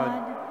from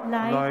God,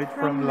 light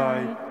from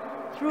light,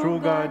 true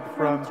God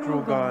from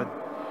true God,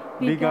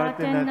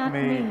 begotten and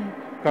made,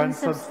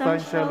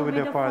 consubstantial with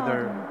the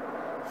Father.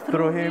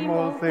 Through him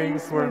all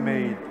things were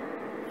made.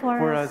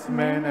 For us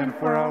men and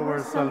for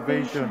our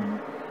salvation,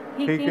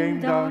 he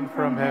came down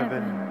from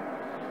heaven,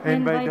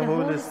 and by the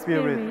Holy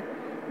Spirit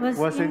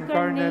was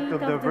incarnate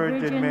of the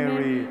Virgin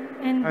Mary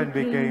and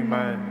became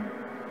man.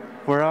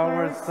 For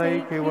our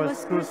sake he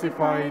was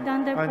crucified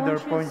under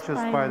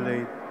Pontius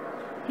Pilate.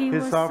 He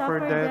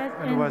suffered death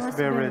and was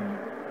buried,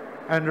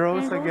 and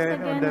rose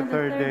again on the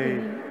third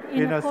day,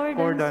 in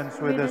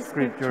accordance with the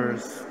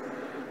Scriptures.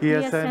 He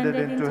ascended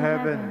into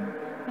heaven,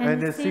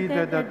 and is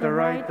seated at the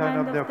right hand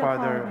of the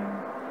Father,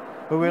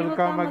 who will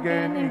come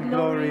again in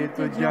glory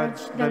to judge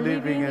the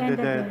living and the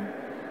dead,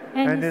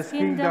 and his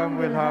kingdom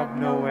will have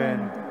no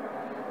end.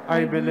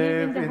 I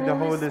believe in the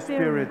Holy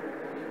Spirit,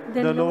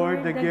 the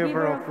Lord, the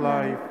giver of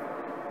life,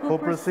 who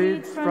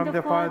proceeds from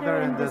the Father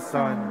and the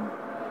Son,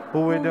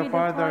 who with the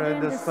Father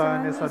and the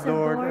Son is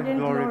adored and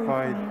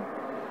glorified,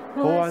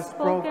 who has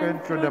spoken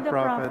through the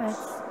prophets.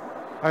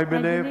 I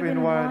believe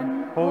in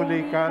one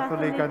holy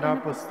Catholic and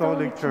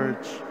Apostolic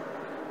Church.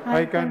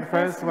 I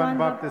confess one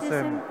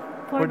baptism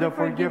for the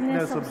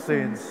forgiveness of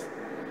sins,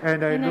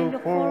 and I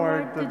look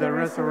forward to the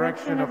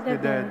resurrection of the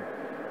dead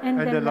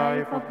and the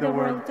life of the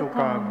world to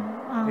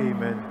come.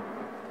 Amen.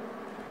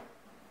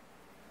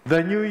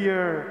 The new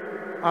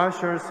year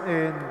ushers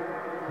in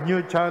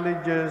new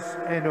challenges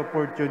and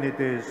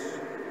opportunities,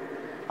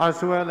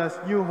 as well as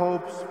new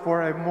hopes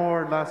for a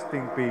more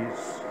lasting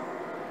peace.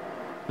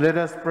 Let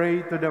us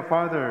pray to the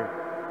Father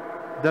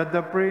that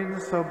the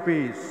Prince of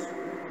Peace,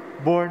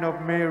 born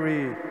of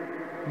Mary,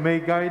 may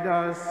guide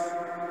us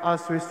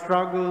as we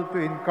struggle to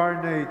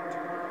incarnate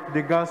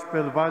the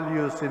gospel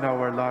values in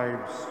our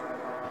lives.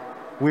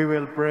 We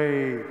will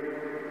pray,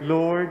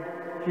 Lord,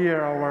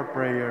 hear our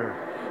prayer.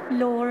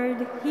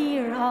 Lord,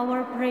 hear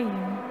our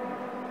prayer.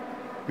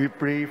 We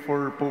pray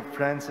for Pope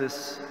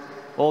Francis,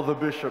 all the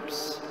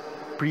bishops,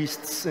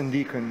 priests, and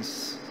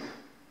deacons.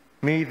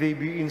 May they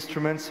be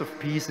instruments of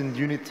peace and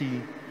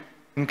unity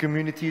in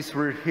communities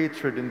where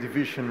hatred and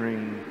division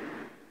reign.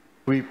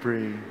 We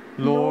pray,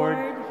 Lord,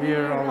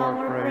 hear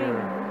our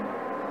prayer.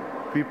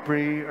 We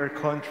pray our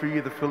country,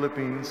 the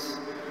Philippines.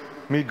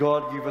 May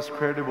God give us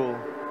credible,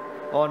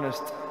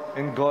 honest,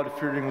 and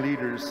God-fearing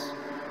leaders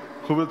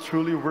who will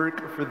truly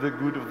work for the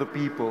good of the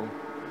people,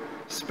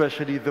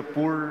 especially the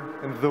poor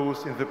and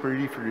those in the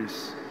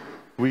peripheries.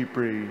 We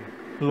pray,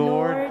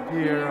 Lord,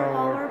 hear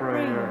our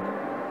prayer.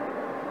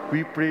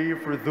 We pray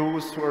for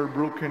those who are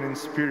broken in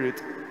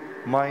spirit,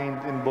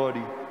 mind, and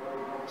body,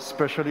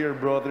 especially our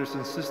brothers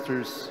and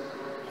sisters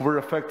who were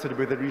affected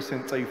by the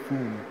recent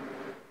typhoon.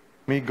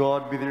 May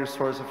God be their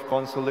source of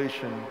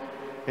consolation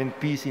and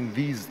peace in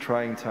these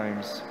trying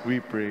times.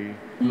 We pray,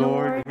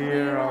 Lord,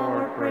 hear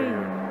our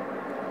prayer.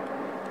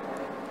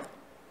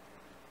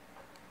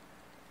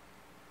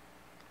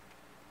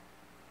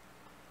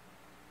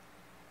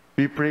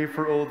 We pray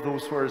for all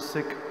those who are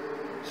sick,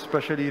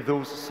 especially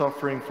those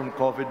suffering from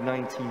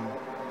COVID-19.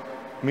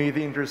 May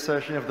the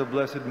intercession of the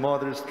Blessed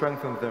Mother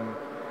strengthen them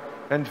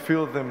and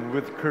fill them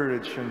with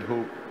courage and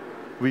hope.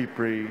 We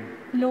pray.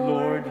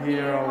 Lord,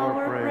 hear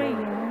our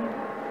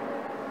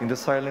prayer. In the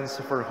silence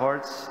of our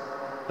hearts,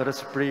 let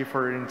us pray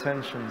for our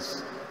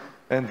intentions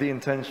and the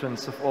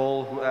intentions of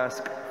all who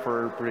ask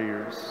for our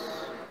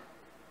prayers.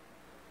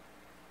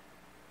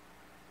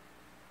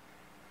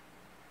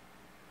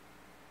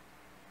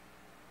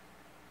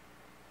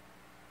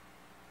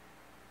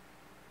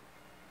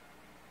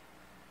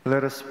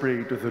 Let us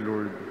pray to the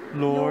Lord.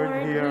 Lord,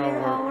 hear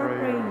our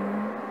prayer.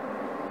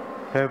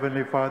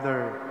 Heavenly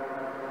Father,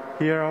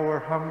 hear our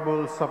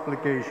humble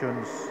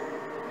supplications.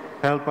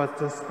 Help us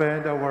to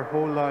spend our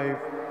whole life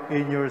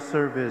in your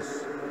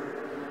service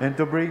and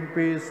to bring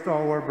peace to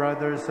our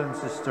brothers and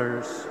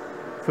sisters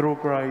through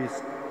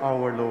Christ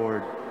our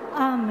Lord.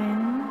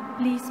 Amen.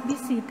 Please be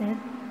seated.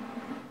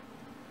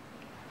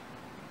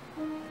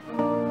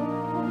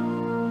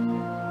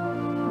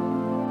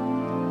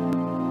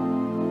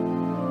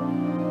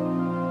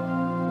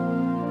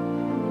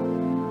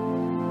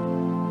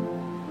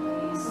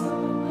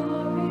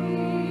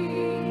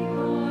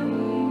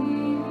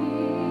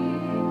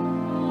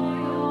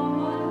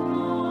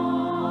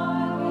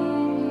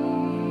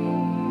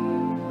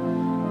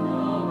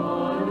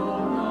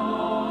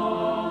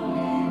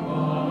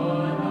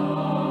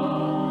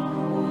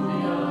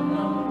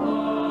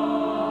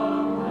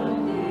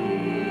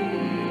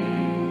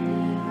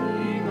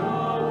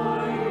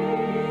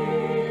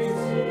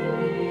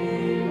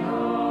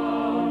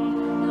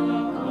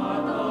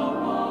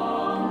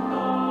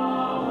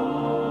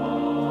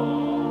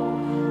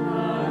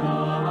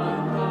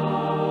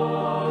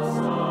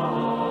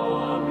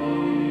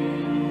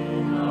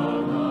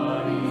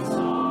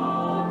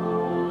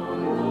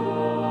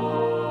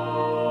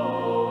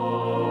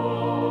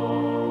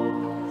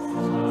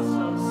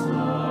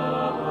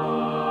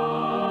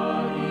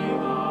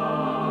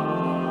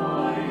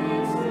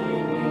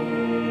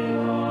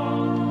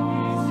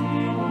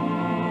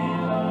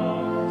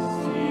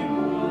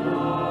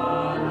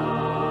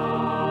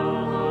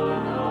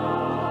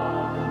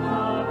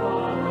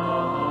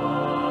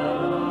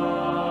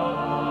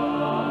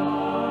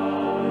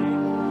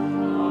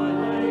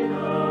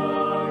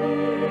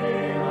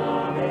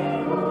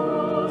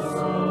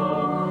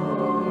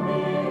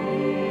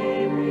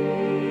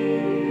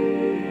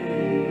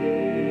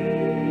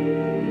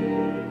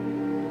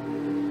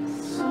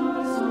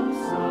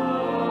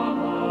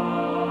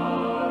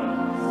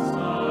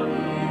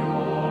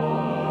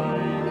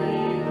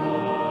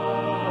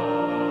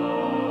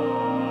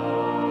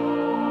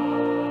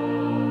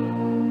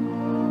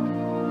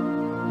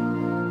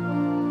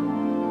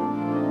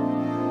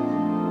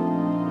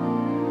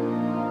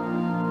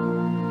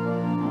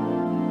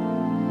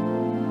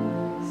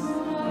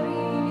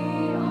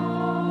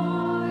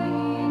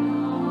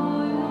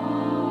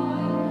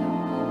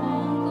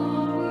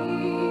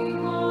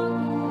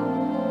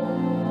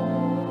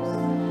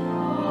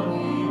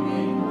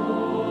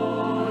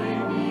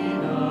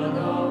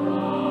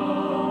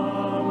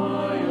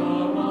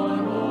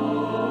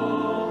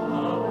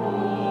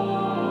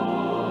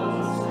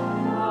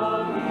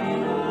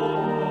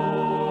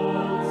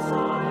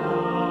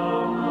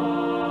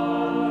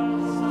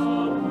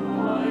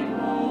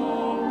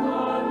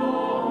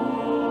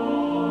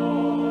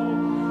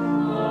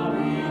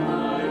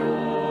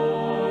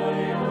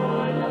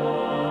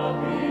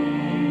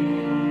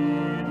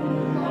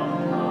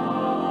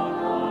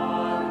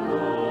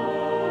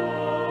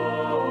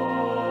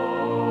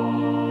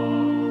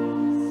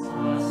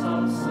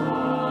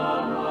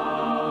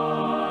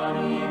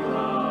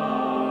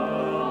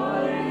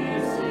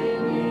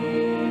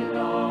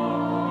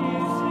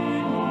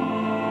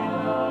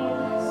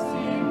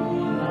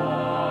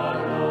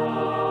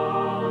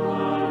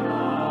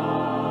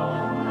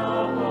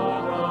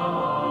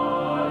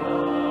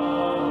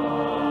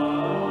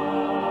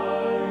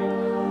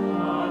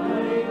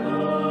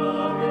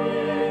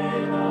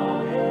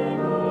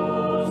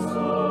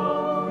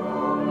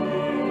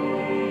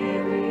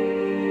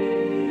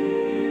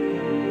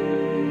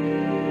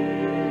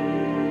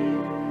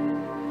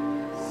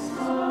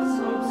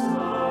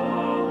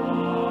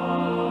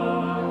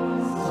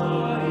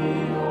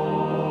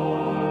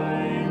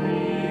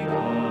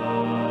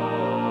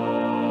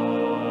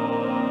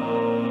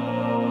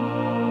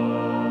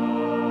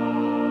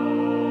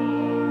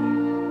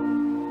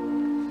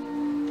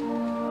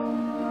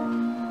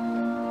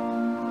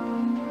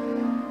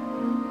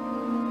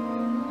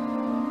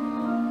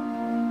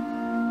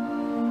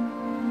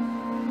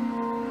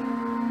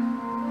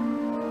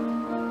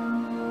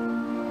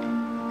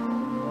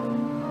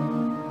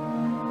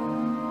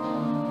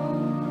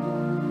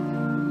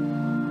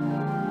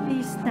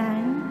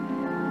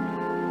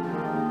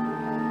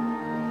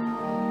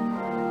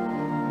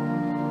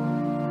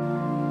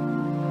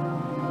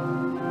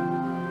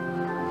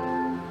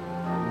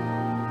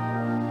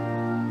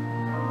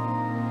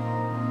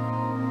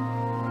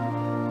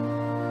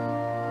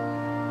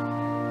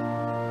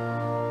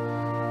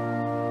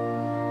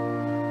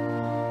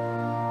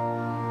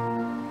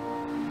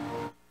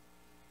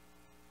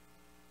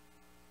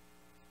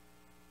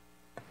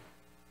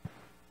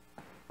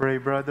 Pray,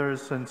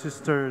 brothers and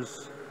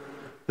sisters,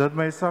 that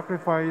my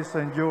sacrifice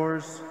and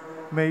yours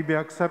may be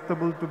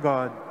acceptable to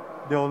God,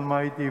 the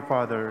Almighty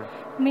Father.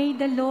 May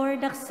the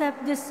Lord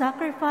accept the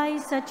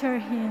sacrifice at your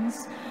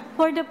hands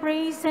for the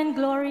praise and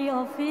glory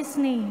of his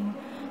name,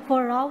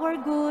 for our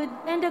good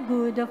and the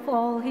good of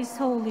all his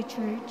holy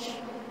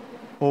church.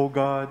 O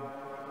God,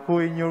 who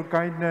in your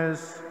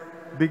kindness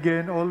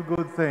begin all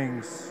good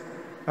things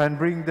and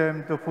bring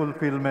them to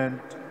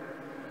fulfillment,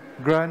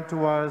 grant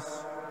to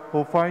us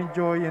who find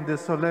joy in the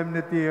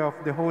solemnity of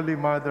the Holy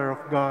Mother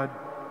of God,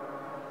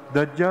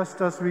 that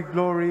just as we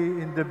glory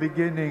in the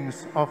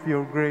beginnings of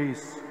your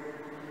grace,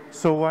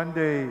 so one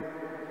day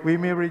we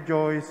may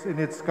rejoice in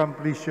its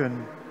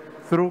completion,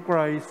 through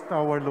Christ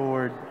our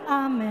Lord.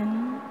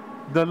 Amen.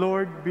 The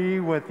Lord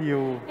be with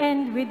you.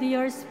 And with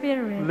your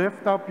spirit.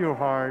 Lift up your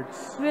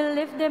hearts. We'll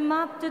lift them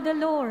up to the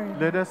Lord.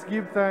 Let us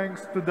give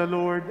thanks to the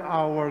Lord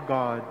our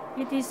God.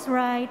 It is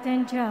right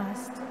and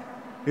just.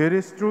 It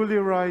is truly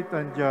right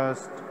and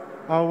just,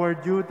 our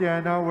duty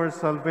and our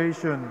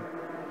salvation,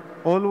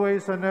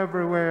 always and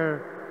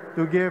everywhere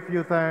to give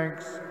you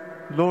thanks,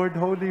 Lord,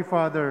 Holy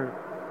Father,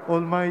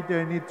 Almighty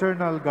and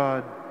eternal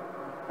God,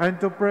 and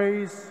to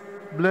praise,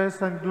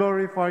 bless, and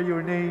glorify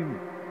your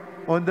name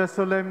on the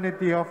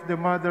solemnity of the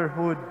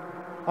motherhood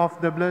of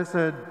the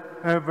Blessed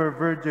Ever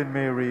Virgin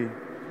Mary.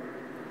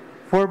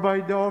 For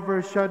by the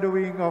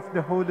overshadowing of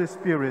the Holy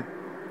Spirit,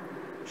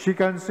 she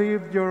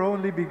conceived your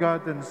only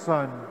begotten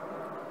Son,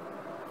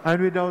 and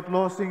without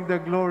losing the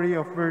glory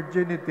of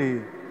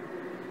virginity,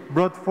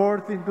 brought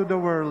forth into the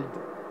world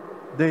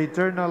the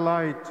eternal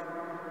light,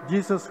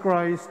 Jesus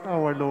Christ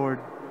our Lord.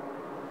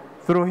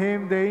 Through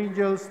him the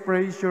angels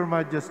praise your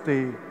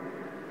majesty,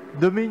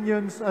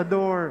 dominions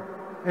adore,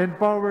 and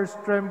powers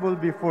tremble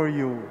before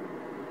you.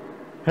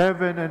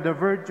 Heaven and the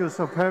virtues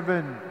of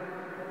heaven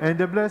and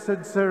the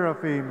blessed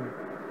seraphim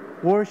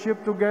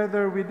worship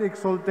together with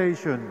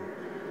exultation.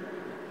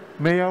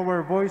 May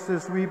our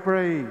voices, we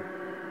pray,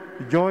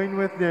 join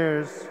with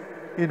theirs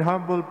in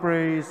humble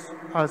praise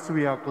as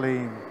we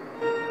acclaim.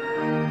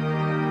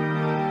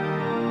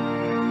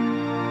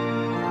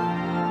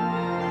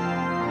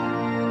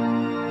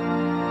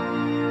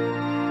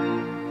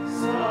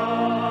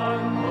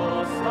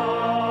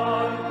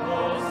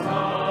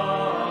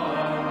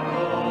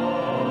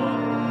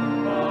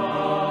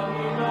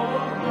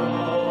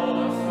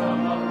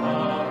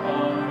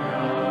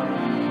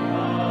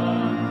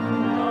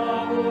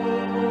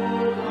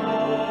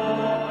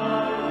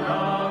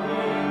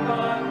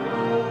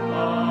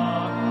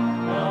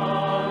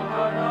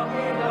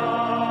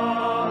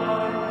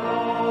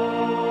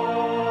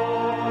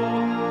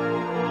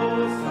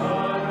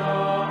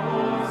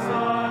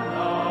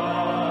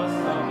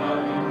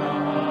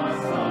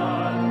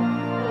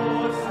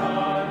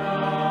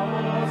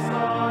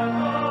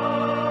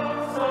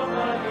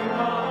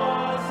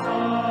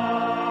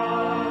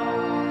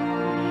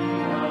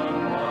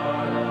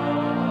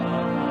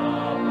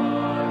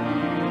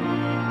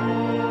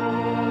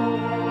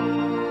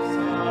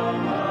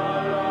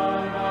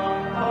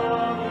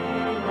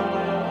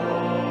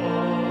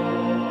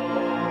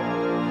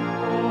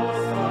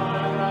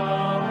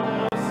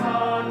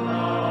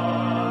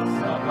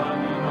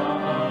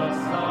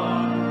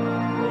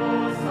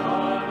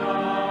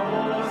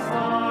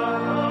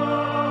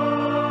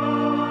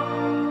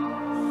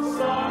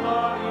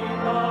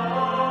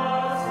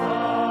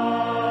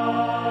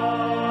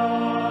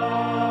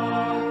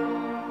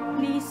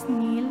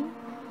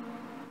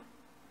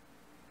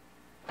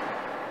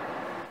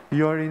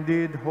 You are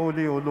indeed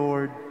holy, O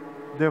Lord,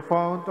 the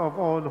fount of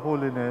all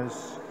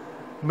holiness.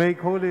 Make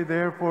holy,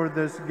 therefore,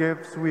 these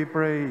gifts, we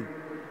pray,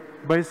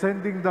 by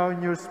sending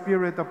down your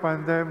Spirit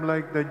upon them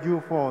like the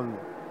dewfall,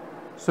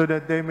 so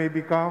that they may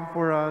become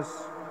for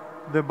us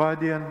the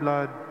body and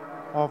blood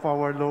of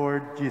our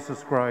Lord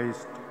Jesus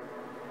Christ.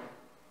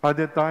 At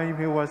the time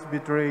he was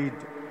betrayed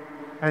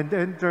and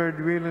entered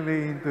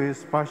willingly into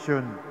his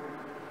passion,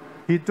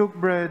 he took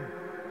bread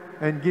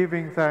and,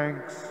 giving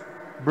thanks,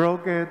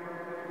 broke it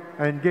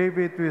and gave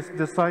it to his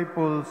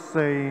disciples,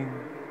 saying,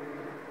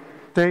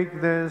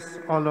 "Take this,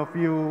 all of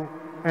you,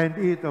 and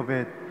eat of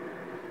it,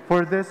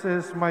 for this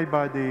is my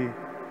body,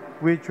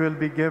 which will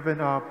be given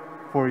up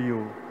for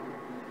you."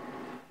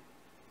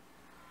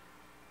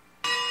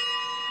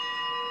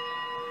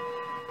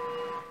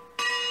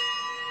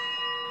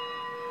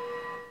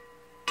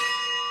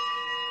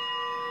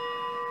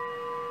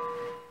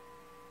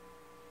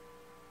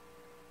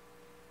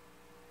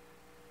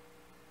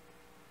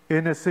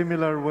 In a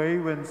similar way,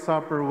 when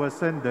supper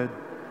was ended,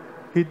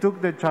 he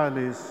took the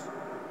chalice,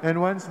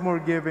 and once more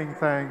giving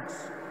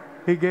thanks,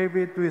 he gave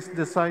it to his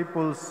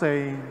disciples,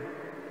 saying,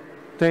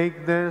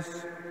 "Take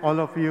this,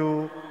 all of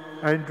you,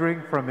 and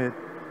drink from it.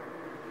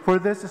 For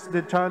this is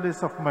the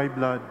chalice of my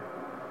blood,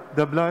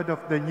 the blood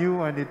of the new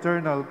and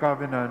eternal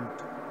covenant,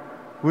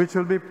 which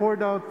will be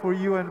poured out for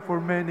you and for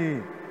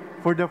many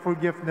for the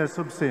forgiveness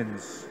of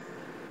sins.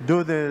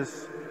 Do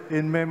this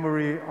in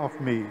memory of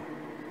me."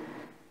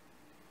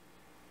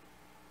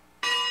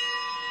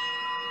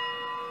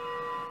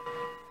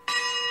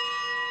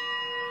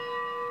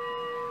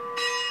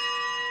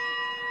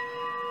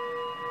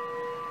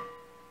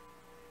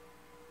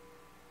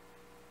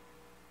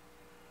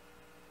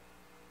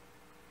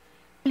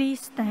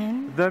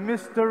 stand. The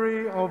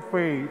mystery of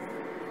faith.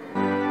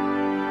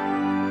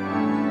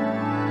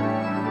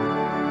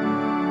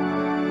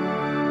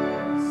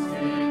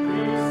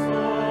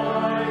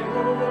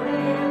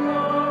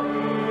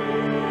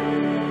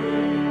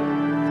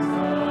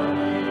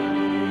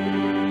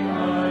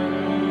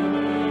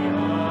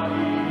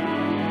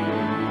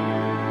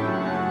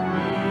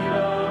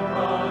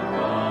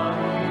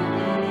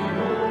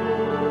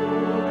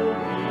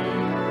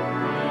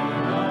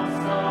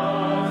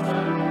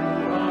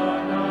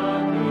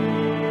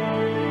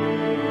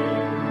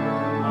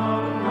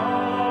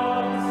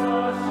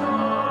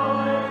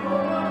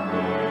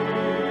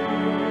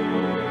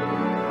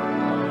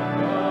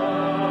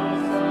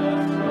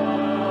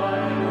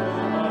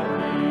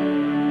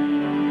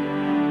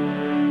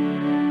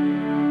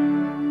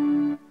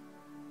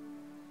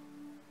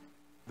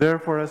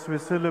 Therefore, as we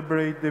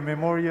celebrate the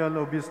memorial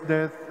of his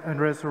death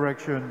and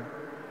resurrection,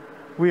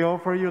 we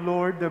offer you,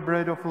 Lord, the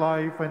bread of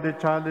life and the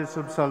chalice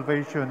of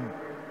salvation,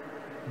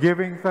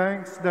 giving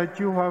thanks that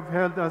you have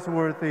held us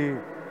worthy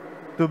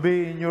to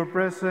be in your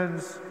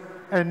presence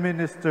and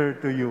minister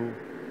to you.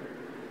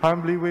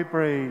 Humbly we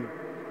pray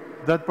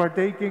that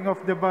partaking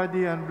of the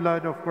body and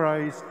blood of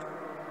Christ,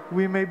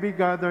 we may be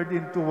gathered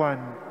into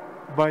one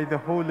by the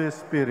Holy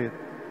Spirit.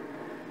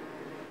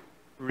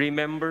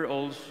 Remember,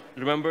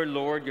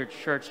 Lord, your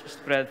church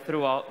spread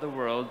throughout the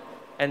world,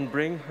 and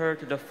bring her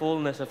to the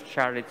fullness of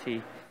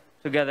charity,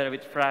 together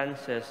with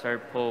Francis, our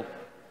Pope,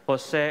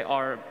 Jose,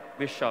 our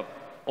Bishop,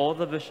 all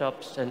the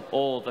bishops, and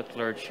all the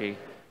clergy.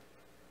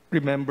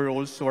 Remember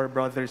also our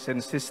brothers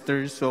and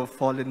sisters who have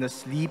fallen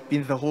asleep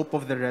in the hope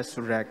of the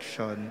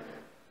resurrection,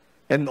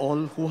 and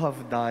all who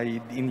have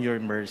died in your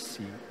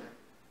mercy.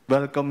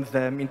 Welcome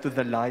them into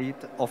the light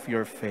of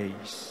your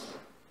face.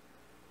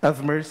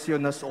 Have mercy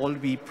on us all,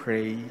 we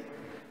pray,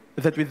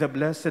 that with the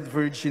Blessed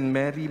Virgin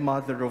Mary,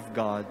 Mother of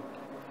God,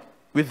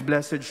 with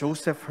Blessed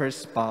Joseph, her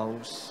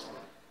spouse,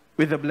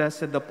 with the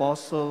blessed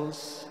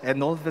apostles,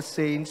 and all the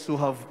saints who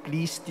have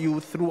pleased you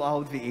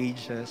throughout the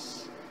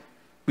ages,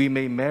 we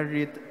may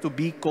merit to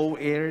be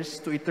co-heirs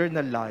to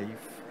eternal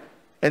life,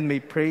 and may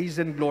praise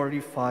and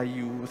glorify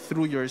you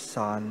through your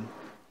Son,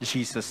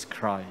 Jesus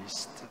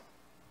Christ.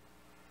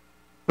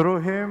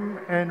 Through him,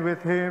 and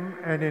with him,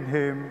 and in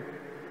him,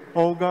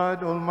 O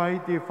God,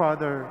 Almighty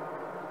Father,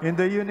 in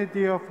the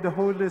unity of the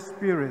Holy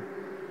Spirit,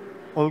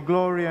 all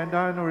glory and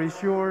honor is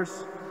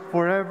yours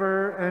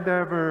forever and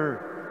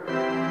ever.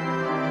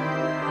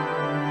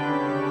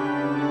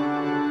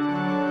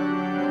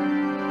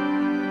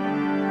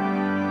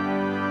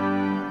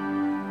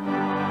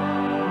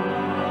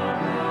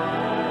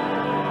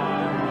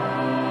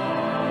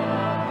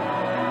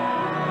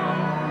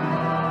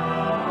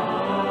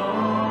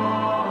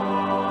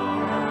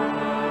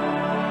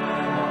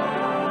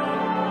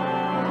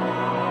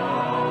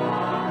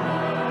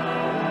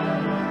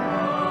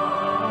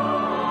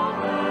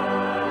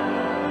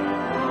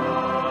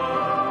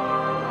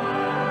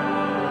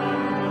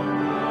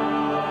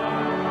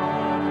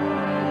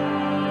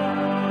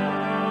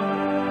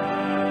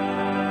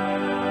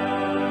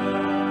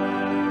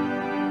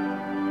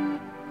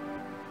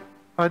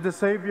 At the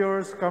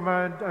Savior's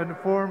command and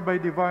formed by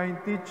divine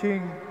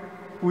teaching,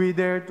 we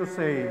dare to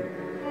say,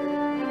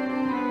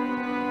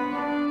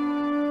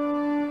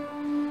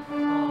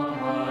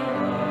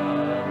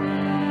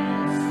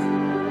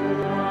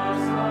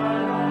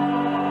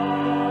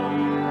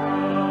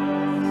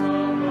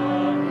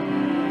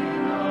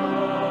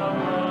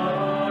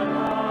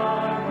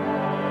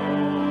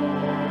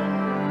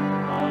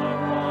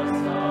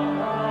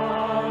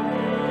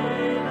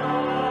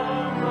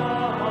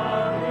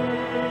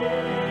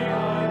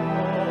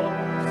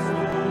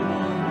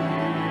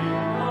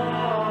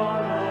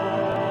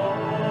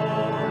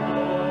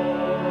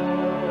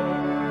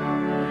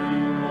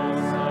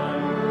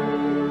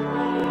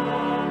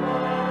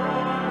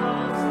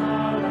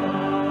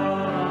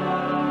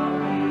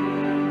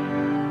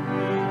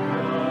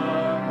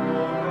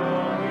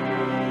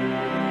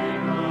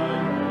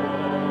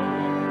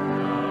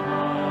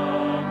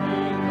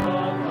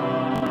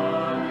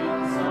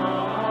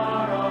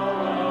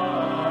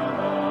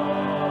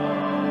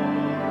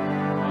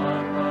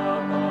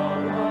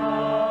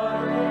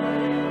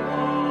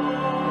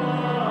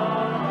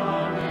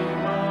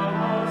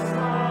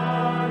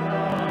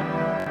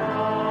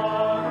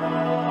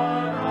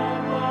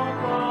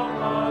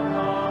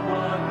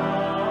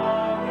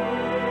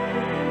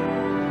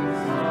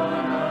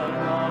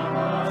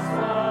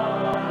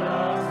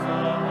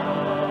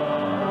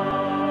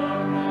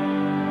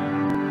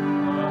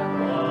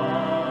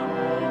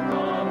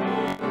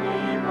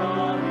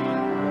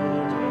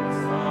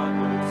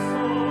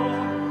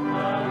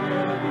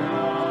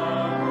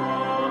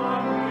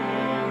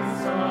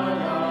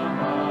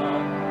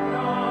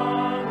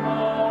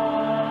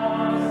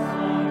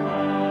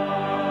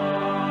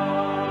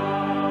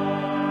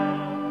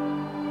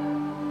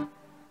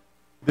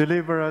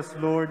 deliver us,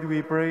 Lord,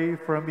 we pray,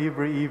 from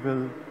every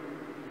evil.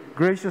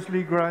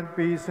 Graciously grant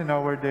peace in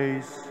our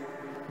days,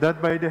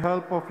 that by the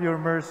help of your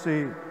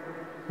mercy,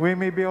 we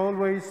may be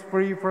always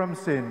free from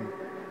sin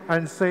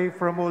and safe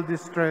from all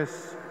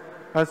distress,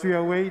 as we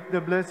await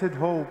the blessed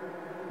hope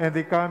and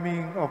the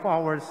coming of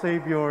our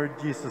Savior,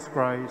 Jesus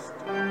Christ.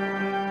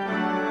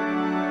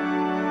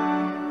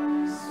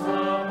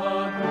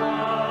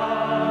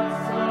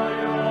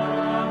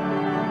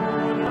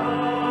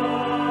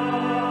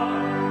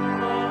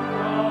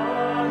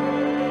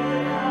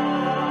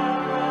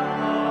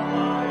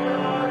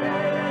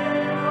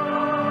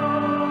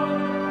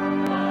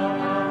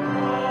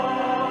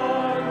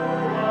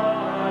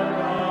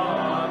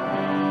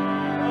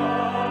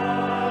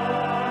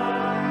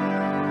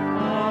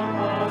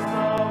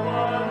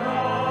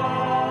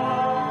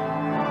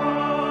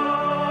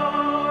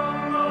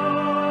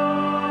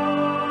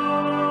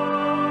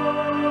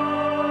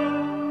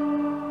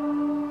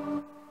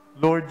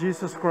 Lord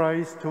Jesus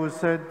Christ, who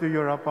said to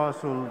your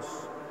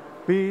apostles,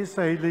 "Peace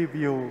I leave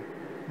you,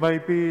 my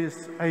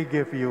peace I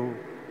give you,"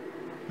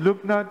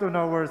 look not on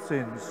our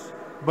sins,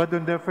 but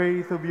on the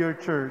faith of your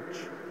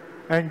Church,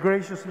 and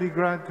graciously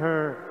grant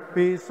her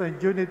peace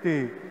and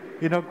unity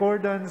in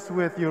accordance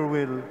with your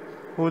will,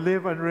 who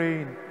live and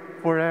reign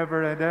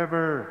forever and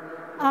ever.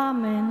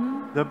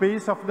 Amen. The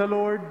peace of the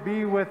Lord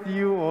be with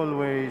you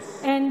always.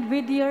 And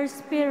with your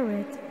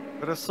spirit.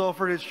 Let us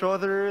offer each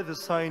other the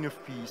sign of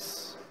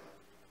peace.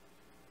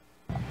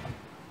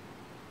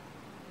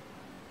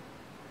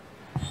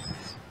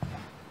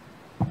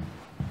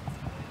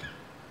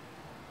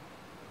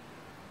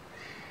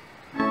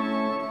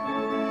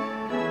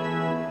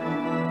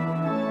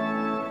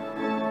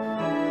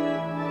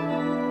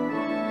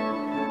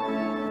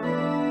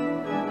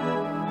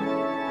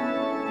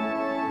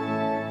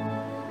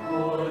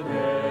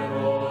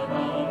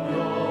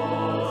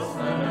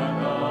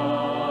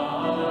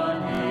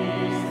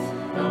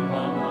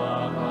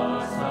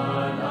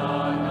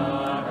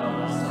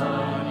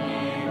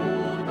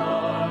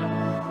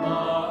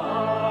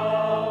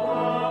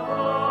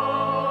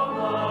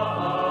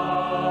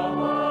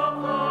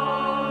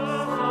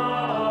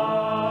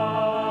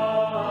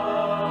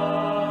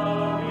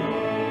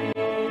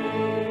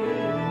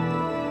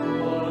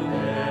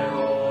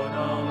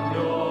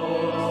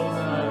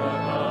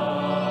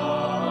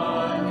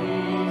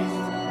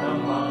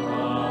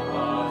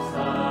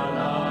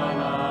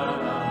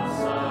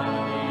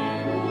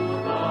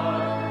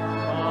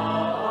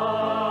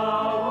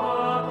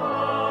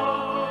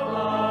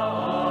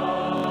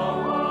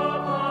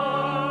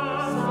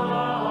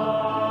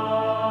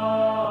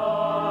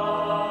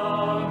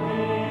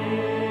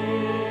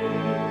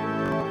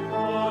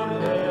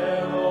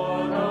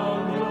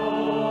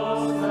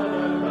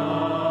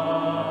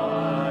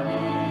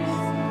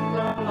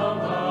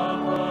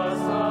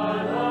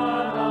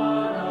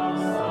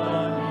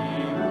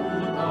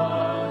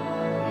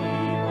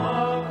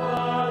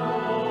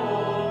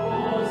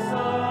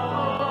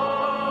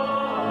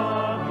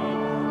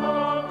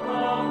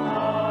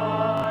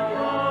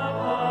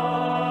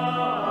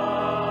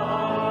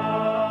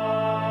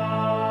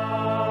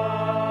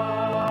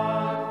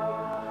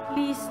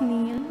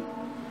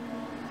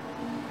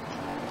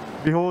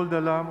 Behold the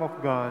Lamb of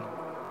God.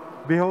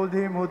 Behold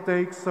him who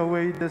takes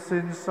away the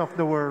sins of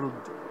the world.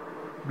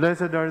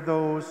 Blessed are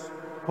those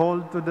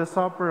called to the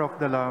supper of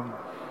the Lamb.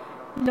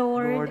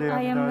 Lord,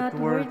 I am not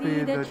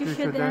worthy that you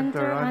should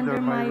enter under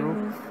my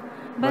roof,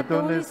 but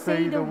only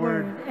say the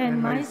word,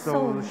 and my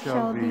soul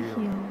shall be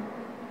healed.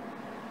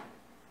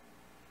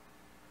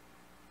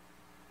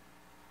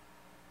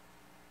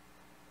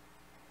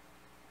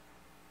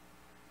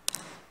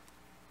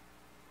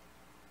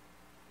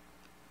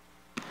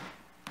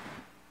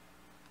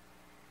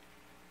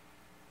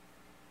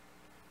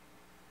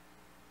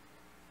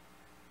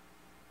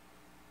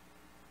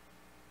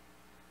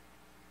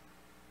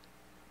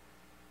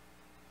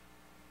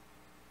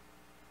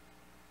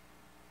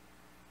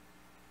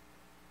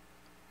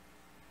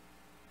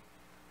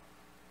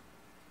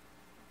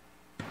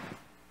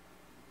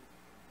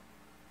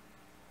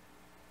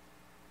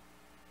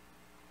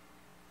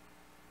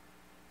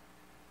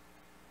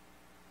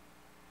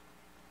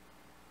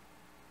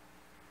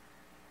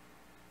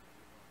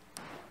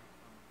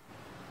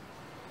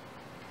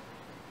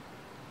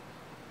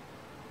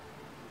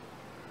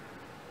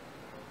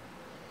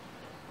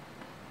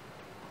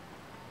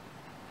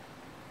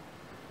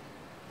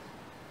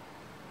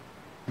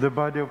 The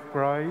body of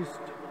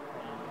Christ.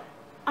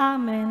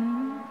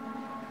 Amen.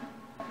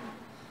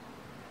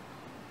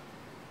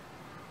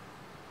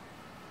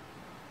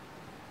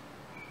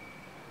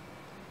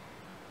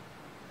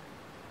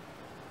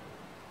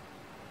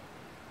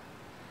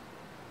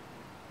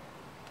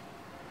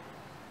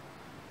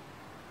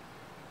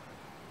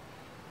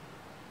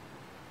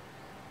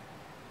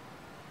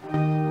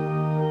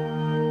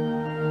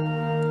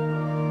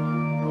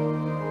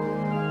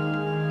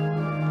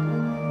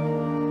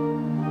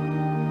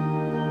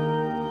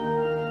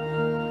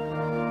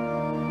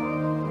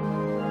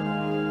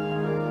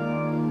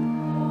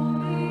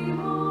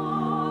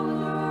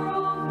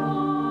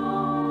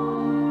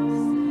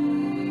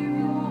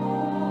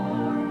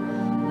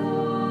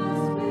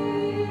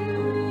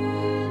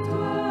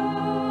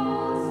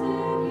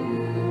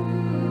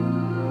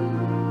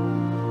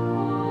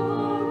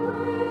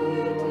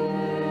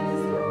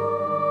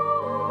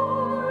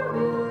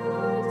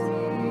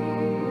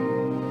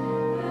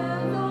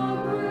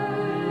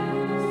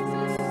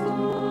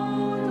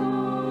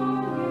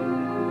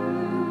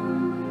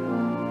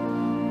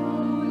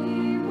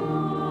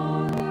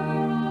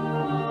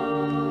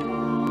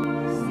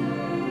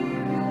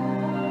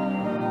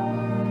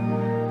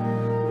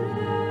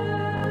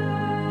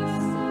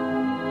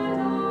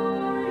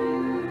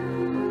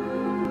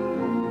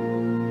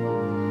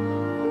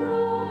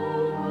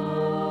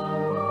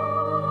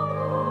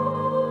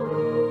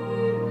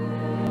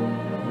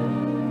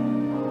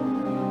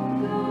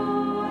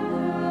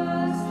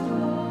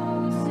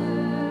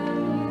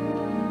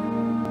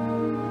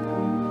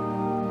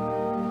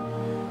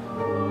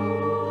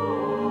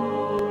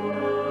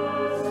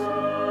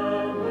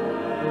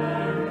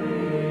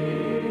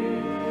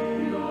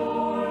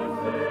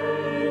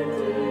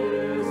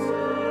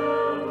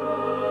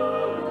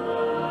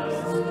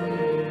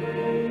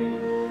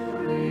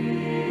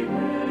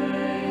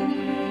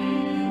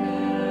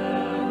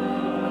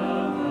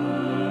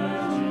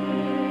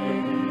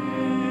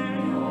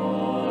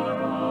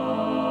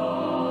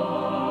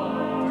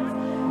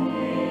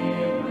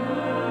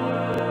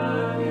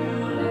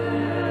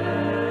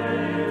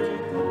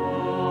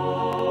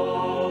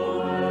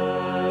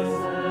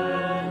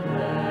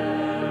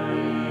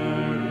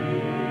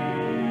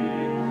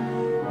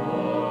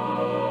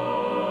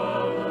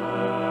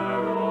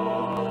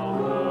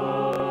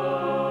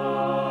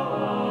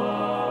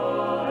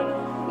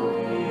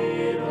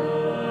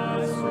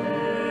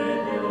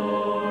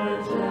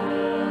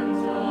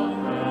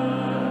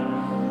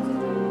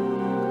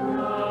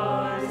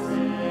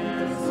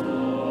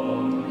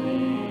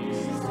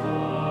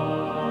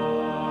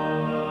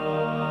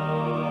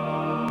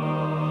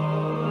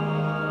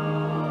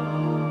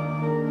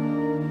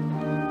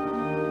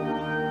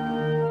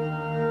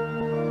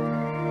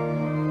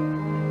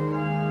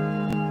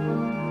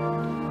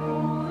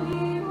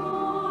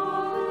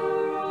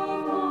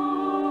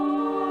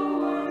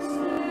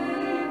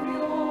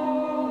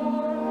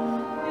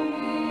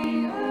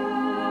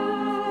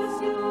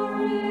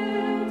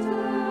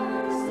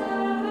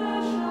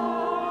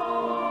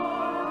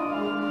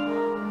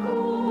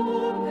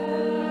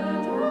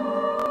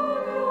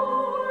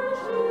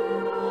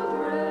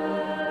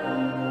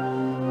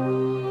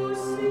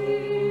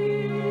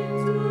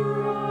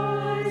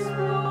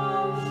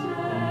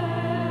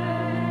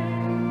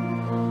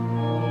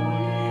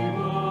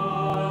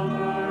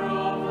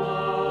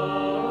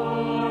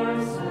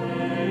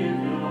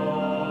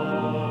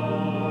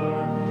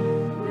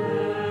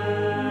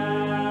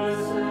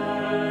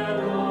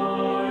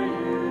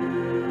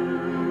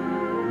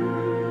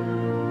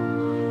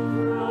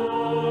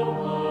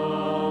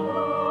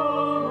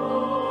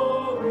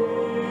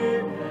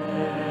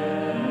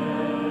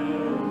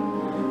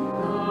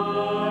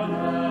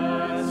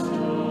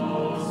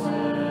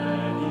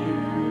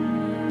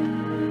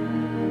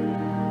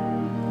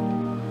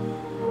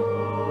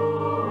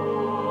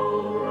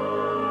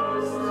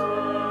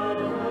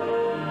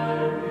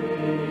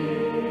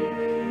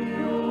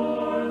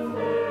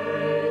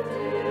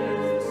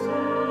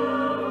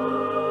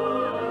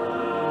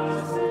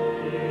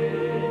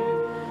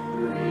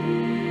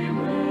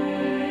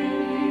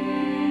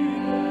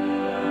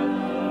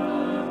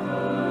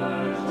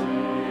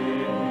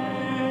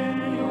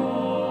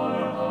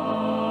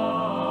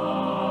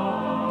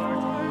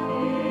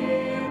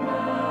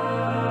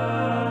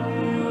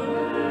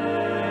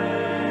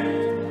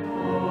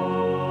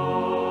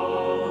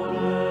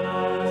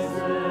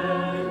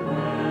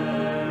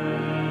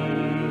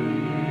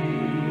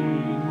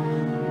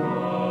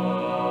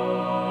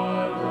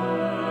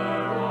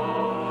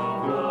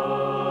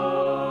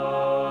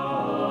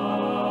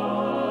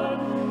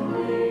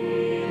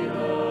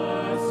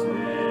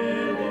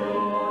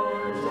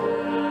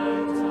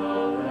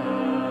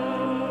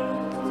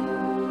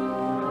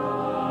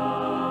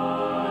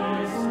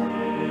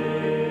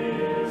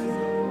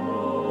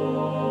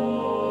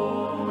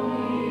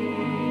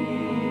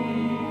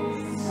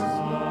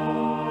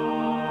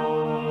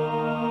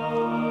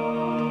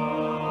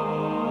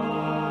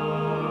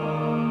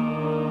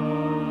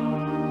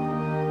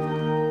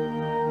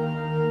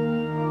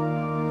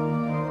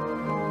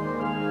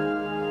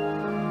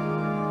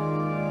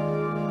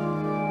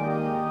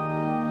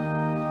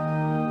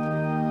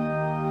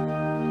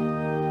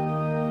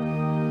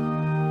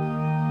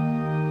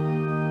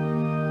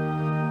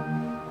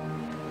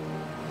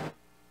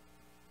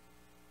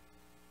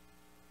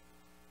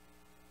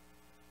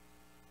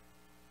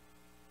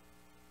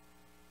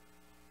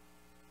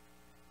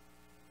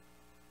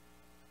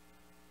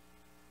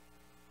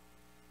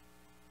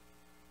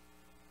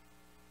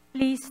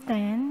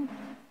 stand.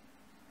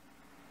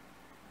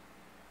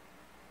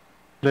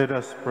 Let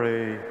us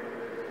pray.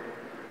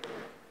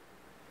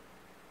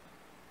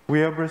 We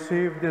have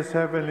received this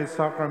heavenly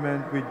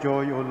sacrament with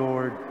joy, O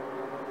Lord.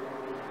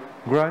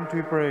 Grant,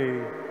 we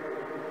pray,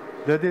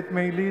 that it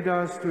may lead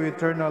us to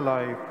eternal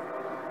life.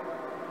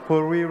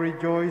 For we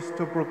rejoice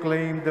to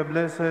proclaim the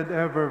Blessed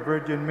Ever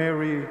Virgin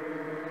Mary,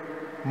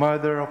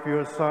 Mother of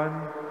your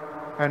Son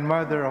and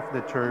Mother of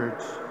the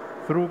Church,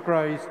 through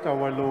Christ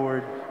our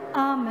Lord.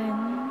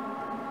 Amen.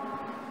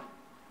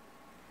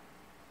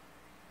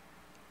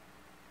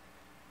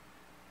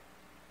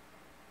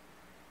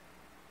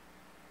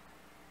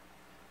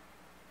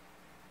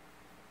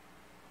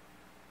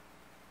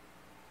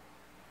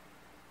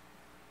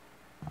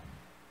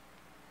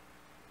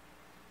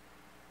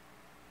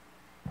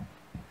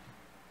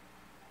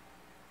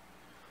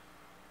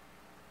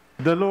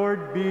 The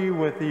Lord be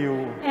with you.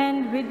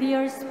 And with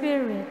your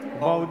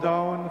spirit. Bow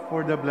down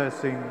for the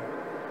blessing.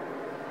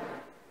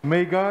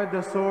 May God,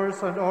 the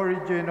source and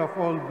origin of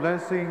all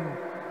blessing,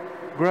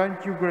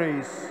 grant you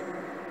grace,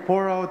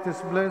 pour out his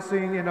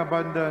blessing in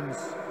abundance,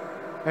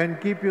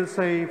 and keep you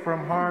safe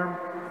from harm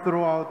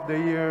throughout the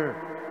year,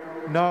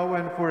 now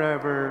and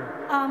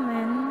forever.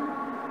 Amen.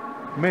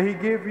 May he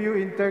give you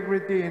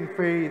integrity in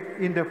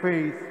the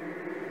faith,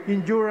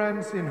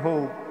 endurance in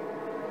hope,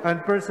 and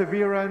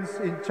perseverance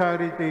in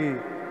charity,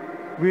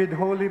 with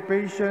holy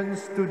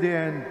patience to the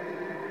end,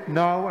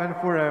 now and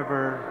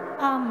forever.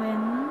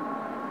 Amen.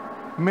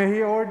 May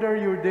he order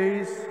your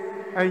days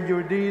and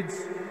your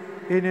deeds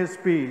in his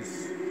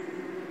peace.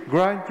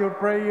 Grant your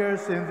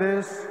prayers in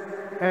this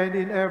and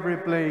in every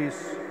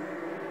place,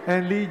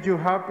 and lead you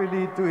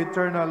happily to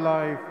eternal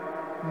life,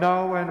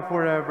 now and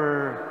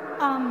forever.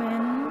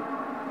 Amen.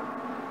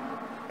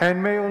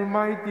 And may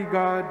Almighty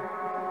God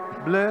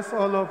bless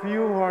all of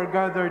you who are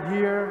gathered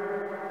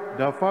here,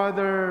 the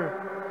Father,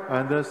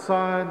 and the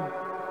Son,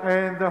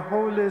 and the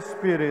Holy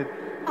Spirit.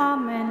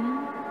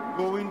 Amen.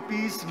 Go in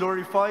peace,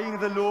 glorifying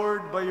the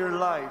Lord by your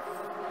life.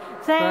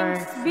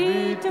 Thanks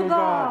be to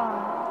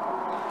God.